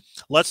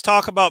 Let's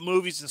talk about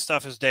movies and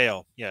stuff as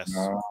Dale. Yes.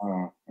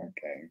 Oh,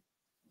 okay.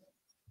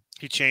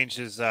 He changed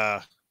his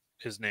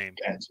name.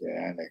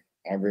 Gotcha.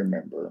 I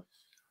remember.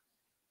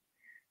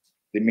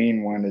 The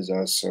mean one is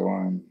also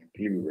on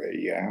Blu-ray,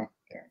 yeah.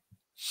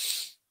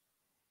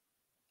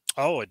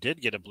 Oh, it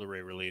did get a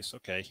Blu-ray release.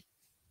 Okay.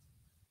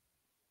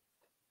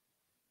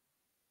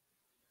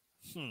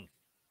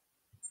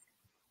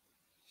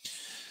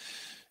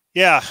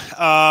 Yeah.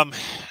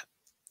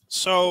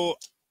 So I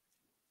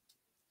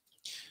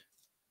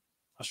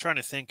was trying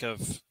to think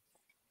of.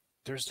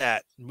 There's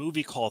that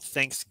movie called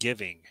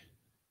Thanksgiving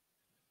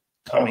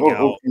coming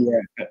out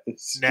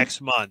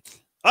next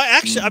month.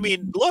 Actually, I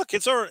mean, look,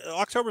 it's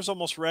October's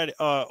almost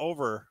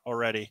over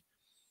already.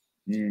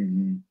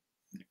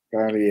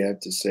 Probably have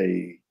to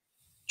say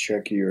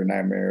Chucky or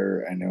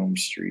Nightmare on Elm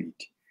Street.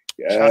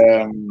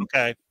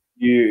 Okay.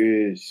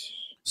 Yes.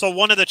 So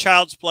one of the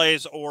Child's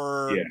Plays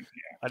or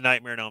A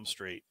Nightmare on Elm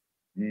Street.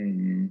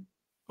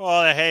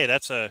 Well, hey,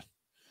 that's a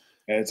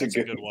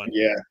good one.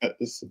 Yeah.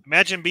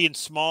 Imagine being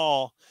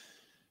small,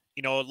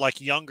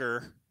 like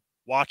younger,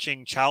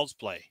 watching Child's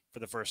Play for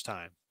the first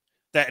time.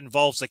 that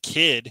involves a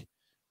kid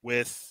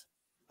with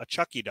a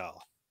Chucky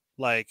doll.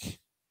 Like,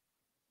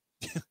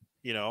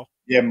 you know,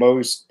 Yeah,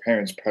 most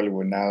parents probably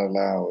would not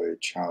allow a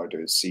child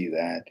to see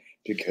that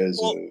because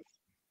well, of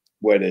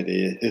what it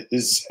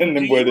is and do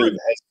then you what it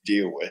has to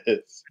deal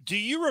with. do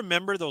you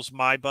remember those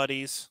My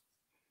Buddies?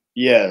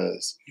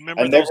 Yes. You I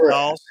remember those never, I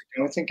dolls?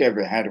 don't think I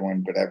ever had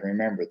one, but I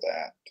remember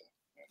that.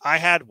 I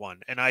had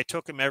one, and I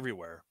took him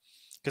everywhere.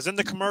 Because in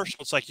the commercial,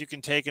 it's like you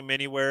can take him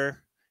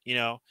anywhere. You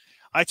know,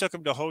 I took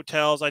him to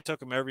hotels. I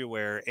took him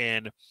everywhere,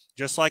 and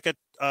just like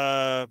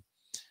a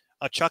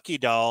Chucky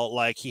doll,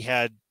 like he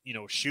had, you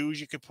know, shoes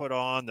you could put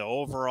on, the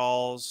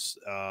overalls,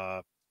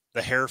 the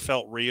hair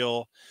felt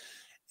real,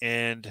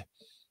 and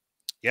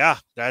yeah,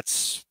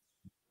 that's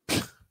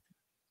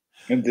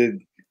And the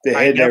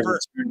I head never never.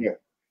 turned up.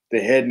 The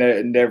head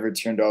never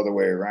turned all the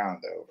way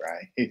around, though,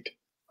 right?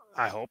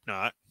 I hope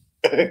not.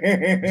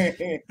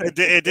 It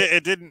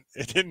didn't.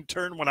 It didn't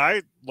turn when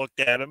I looked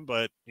at him,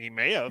 but he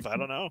may have. I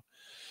don't know.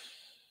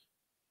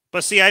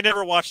 But see, I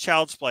never watched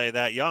Child's Play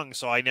that young,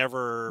 so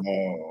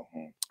No.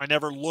 I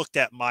never looked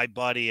at My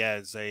Buddy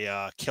as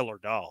a killer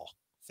doll.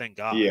 Thank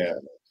God. Yeah,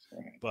 that's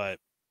right. But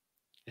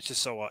it's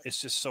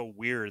just so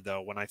weird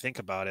though when I think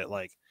about it.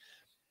 Like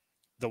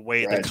the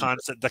way Right.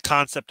 the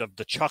concept of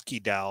the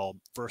Chucky doll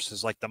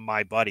versus like the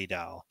My Buddy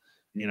doll.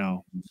 You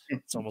know, Mm.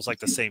 it's almost like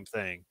the same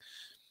thing.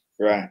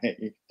 Right.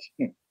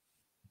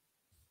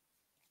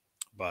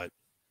 But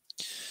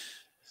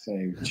So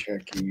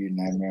Chucky,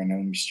 Nightmare on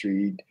Elm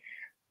Street.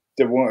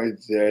 The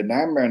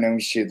Nightmare on Elm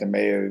Street that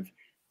may have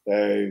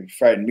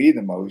frightened me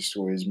the most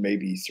was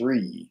maybe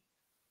 3.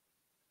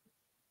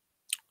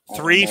 I don't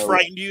three know.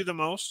 frightened you the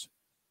most?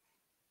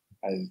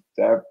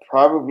 That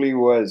probably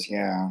was,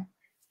 yeah,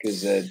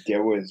 because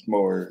there was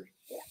more.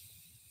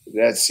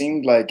 That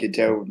seemed like it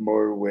dealt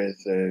more with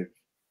the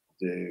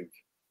the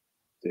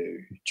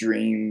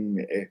dream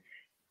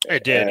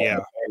It did, yeah.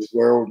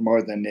 world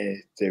more than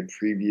the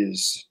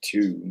previous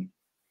 2,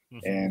 Hmm.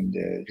 and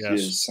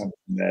Yes. just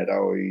something that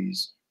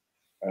always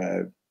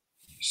uh,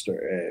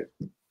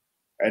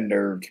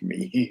 unnerved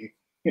me.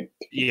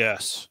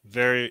 Yes.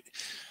 Very.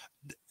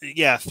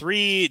 Yeah.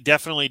 3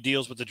 definitely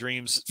deals with the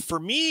dreams. For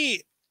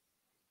me,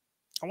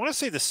 I want to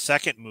say the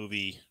second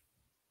movie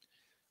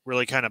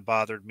really kind of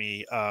bothered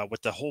me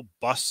with the whole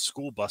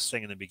school bus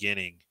thing in the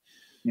beginning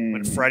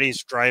when Mm,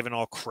 Freddy's driving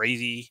all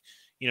crazy,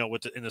 you know,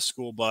 in the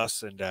school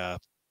bus, and I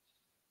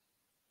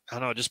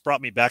don't know, it just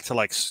brought me back to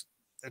like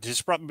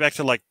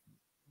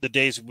the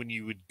days when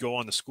you would go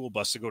on the school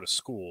bus to go to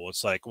school.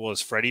 It's like, well,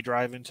 is Freddy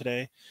driving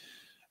today?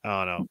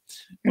 I don't know,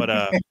 but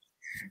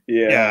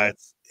yeah, yeah,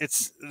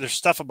 it's there's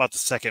stuff about the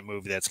second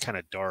movie that's kind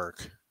of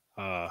dark.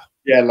 Uh,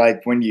 yeah.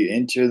 Like when you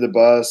enter the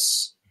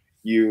bus,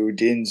 you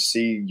wouldn't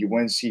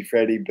see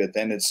Freddy, but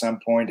then at some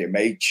point it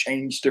may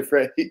change to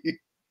Freddy.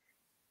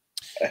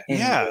 And,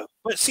 yeah,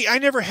 but see, I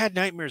never had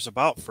nightmares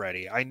about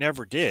Freddy. I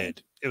never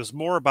did. It was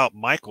more about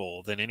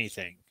Michael than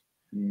anything.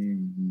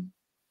 mm,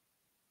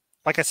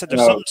 Like I said,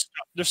 no,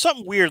 there's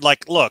something weird.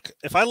 Like, look,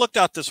 if I looked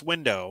out this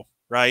window,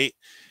 right,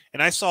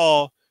 and I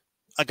saw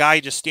a guy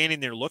just standing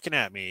there looking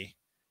at me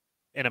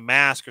in a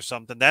mask or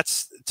something,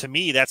 that's to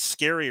me that's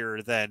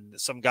scarier than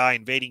some guy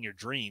invading your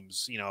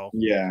dreams. You know,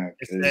 yeah,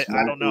 because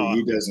I don't Michael, know.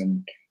 he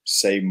doesn't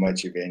say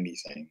much of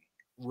anything,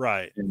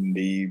 Right. and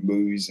he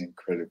moves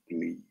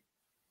incredibly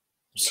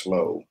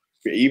slow,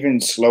 even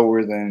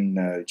slower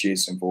than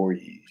Jason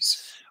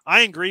Voorhees.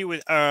 I agree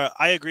with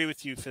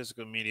you,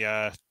 physical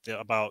media,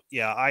 about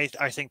yeah.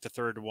 I think the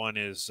third one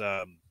is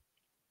I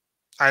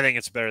think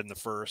it's better than the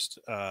first.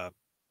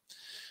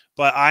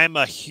 But I'm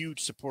a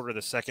huge supporter of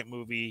the second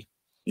movie.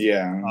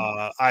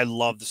 Yeah, I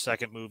love the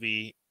second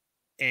movie,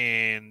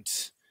 and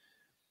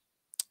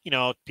you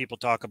know, people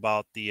talk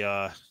about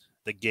the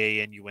gay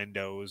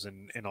innuendos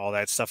and all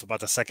that stuff about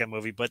the second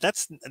movie, but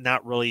that's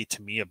not really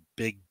to me a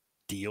big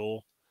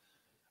deal.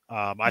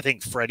 I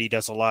think Freddy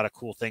does a lot of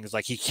cool things,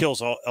 like he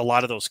kills a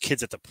lot of those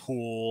kids at the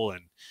pool,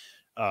 and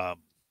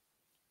um,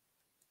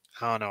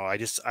 I don't know.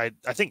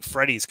 I think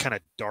Freddy's kind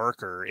of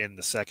darker in and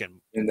the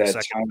second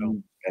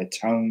film. that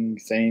tongue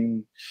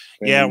thing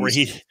when Yeah, where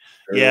he's he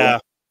girl yeah,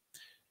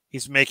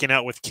 he's making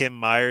out with Kim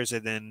Myers,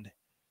 and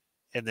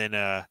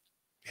then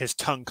his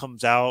tongue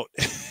comes out.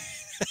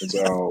 is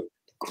all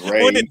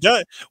when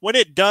gray. when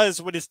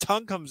his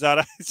tongue comes out,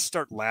 I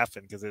start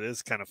laughing because it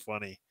is kind of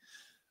funny.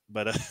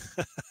 But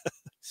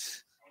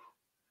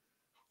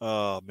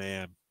oh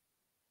man.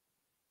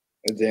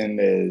 And then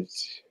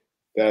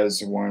that's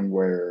the one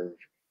where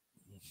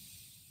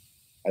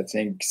I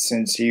think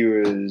since he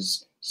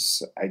was,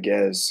 I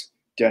guess,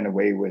 done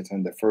away with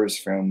in the first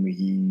film,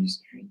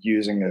 he's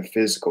using a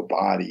physical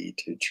body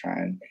to try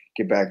and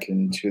get back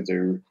into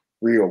the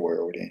real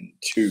world in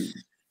 2.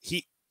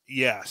 He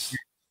yes.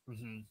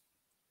 Hmm.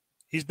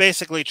 He's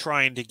basically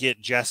trying to get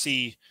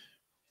Jesse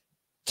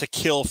to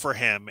kill for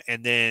him,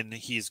 and then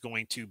he's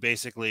going to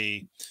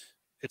basically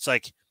it's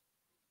like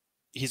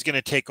he's going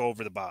to take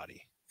over the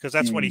body, because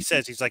that's what he Mm.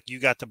 says. He's like, you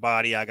got the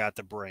body, I got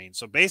the brain.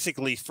 So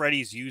basically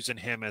Freddy's using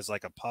him as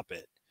like a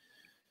puppet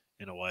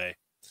in a way.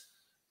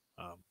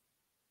 um,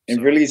 It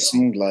So really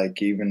seemed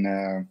like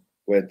even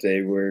what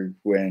they were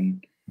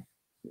when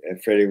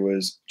Freddy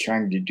was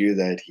trying to do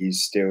that, he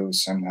still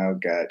somehow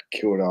got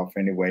killed off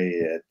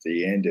anyway at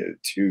the end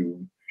of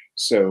two.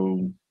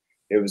 So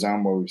it was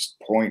almost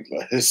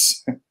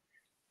pointless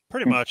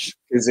pretty much.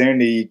 because then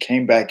he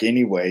came back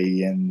anyway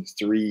in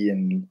three,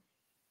 and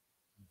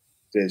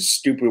the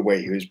stupid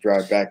way he was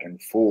brought back in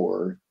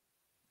four.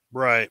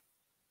 Right.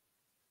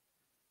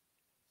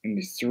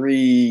 In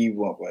three,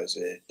 what was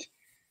it?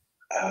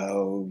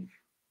 Oh,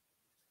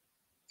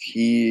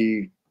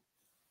 he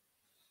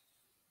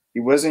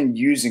wasn't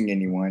using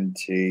anyone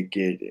to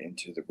get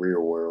into the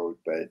real world,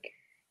 but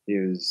he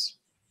was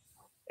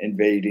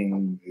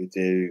invading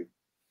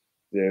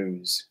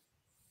those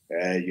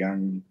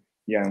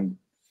young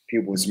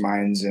people's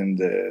minds in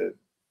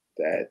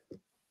that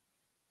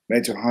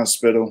mental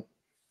hospital.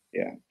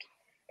 Yeah,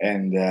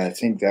 and I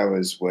think that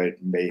was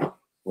what made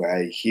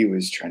why he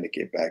was trying to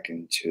get back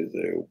into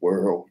the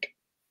world.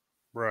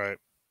 Right.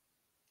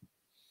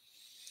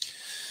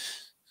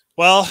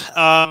 Well,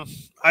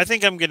 I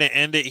think I'm going to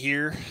end it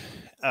here.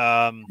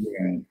 Yeah.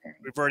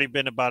 We've already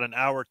been about an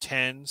hour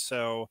 10.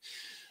 So,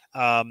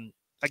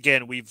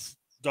 again, we've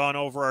gone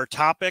over our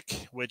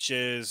topic, which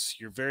is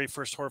your very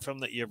first horror film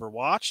that you ever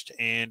watched.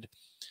 And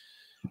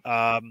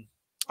I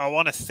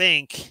want to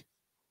thank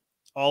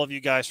all of you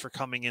guys for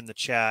coming in the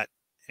chat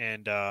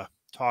and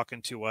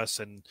talking to us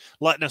and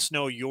letting us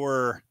know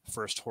your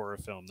first horror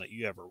film that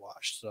you ever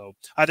watched. So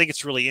I think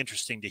it's really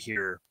interesting to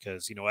hear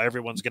because, you know,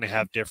 everyone's going to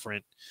have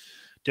different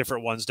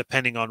ones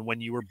depending on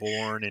when you were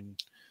born and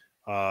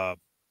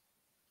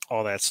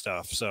all that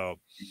stuff. So,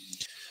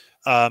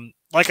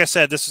 like I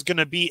said, this is going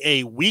to be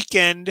a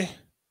weekend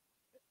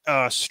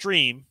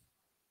stream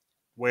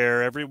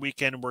where every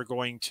weekend we're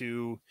going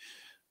to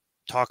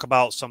talk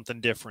about something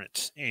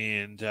different.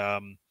 And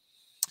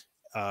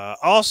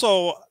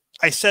also,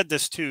 I said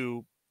this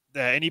too,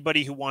 that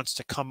anybody who wants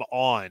to come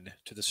on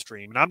to the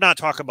stream, and I'm not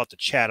talking about the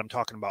chat, I'm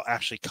talking about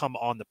actually come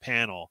on the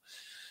panel,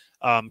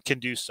 can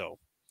do so.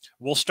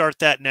 We'll start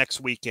that next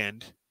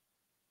weekend.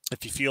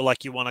 If you feel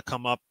like you want to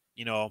come up,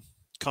 you know,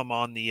 come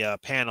on the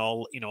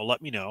panel, you know,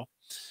 let me know.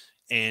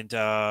 And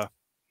yeah,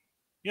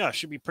 it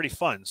should be pretty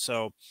fun.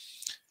 So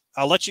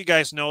I'll let you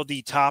guys know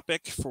the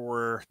topic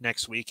for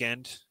next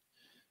weekend.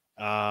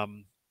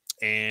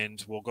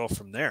 And we'll go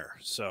from there.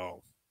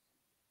 So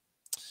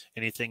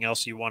anything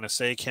else you want to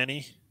say,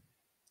 Kenny?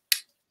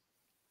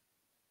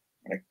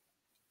 I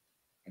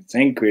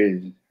think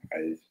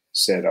I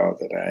said all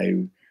that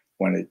I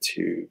wanted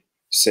to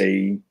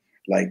say.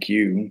 Like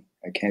you,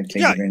 I can't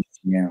think of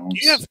anything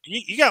else.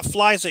 You got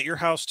flies at your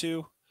house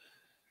too?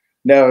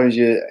 No,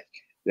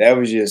 that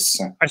was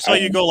just. I saw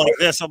you go like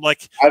this. I'm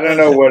like, I don't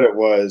know what it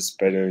was,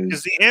 but it was.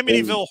 Is the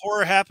Amityville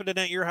horror happening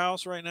at your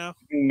house right now?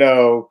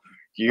 No,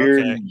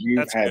 Okay,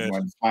 you've had good.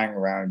 one flying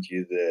around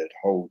you the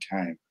whole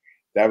time.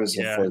 That was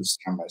the Yeah. first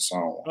time I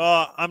saw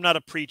one. I'm not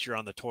a preacher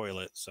on the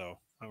toilet, so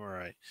I'm all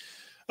right.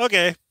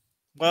 Okay.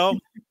 Well,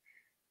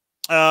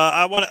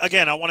 I want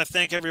to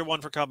thank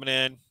everyone for coming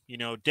in. You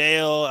know,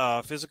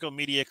 Dale, physical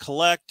media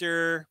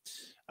collector.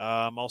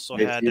 Also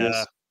had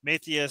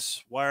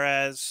Matthias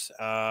Juarez.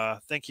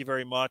 Thank you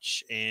very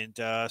much, and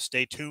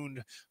stay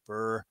tuned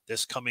for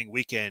this coming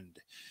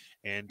weekend.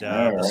 And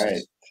All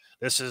right.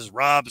 This is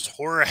Rob's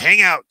Horror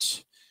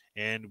Hangout,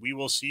 and we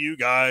will see you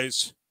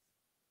guys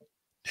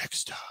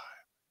next time.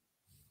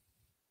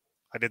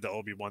 I did the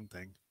Obi-Wan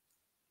thing.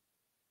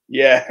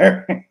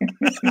 Yeah.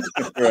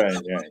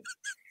 Right.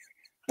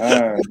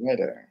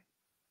 Later.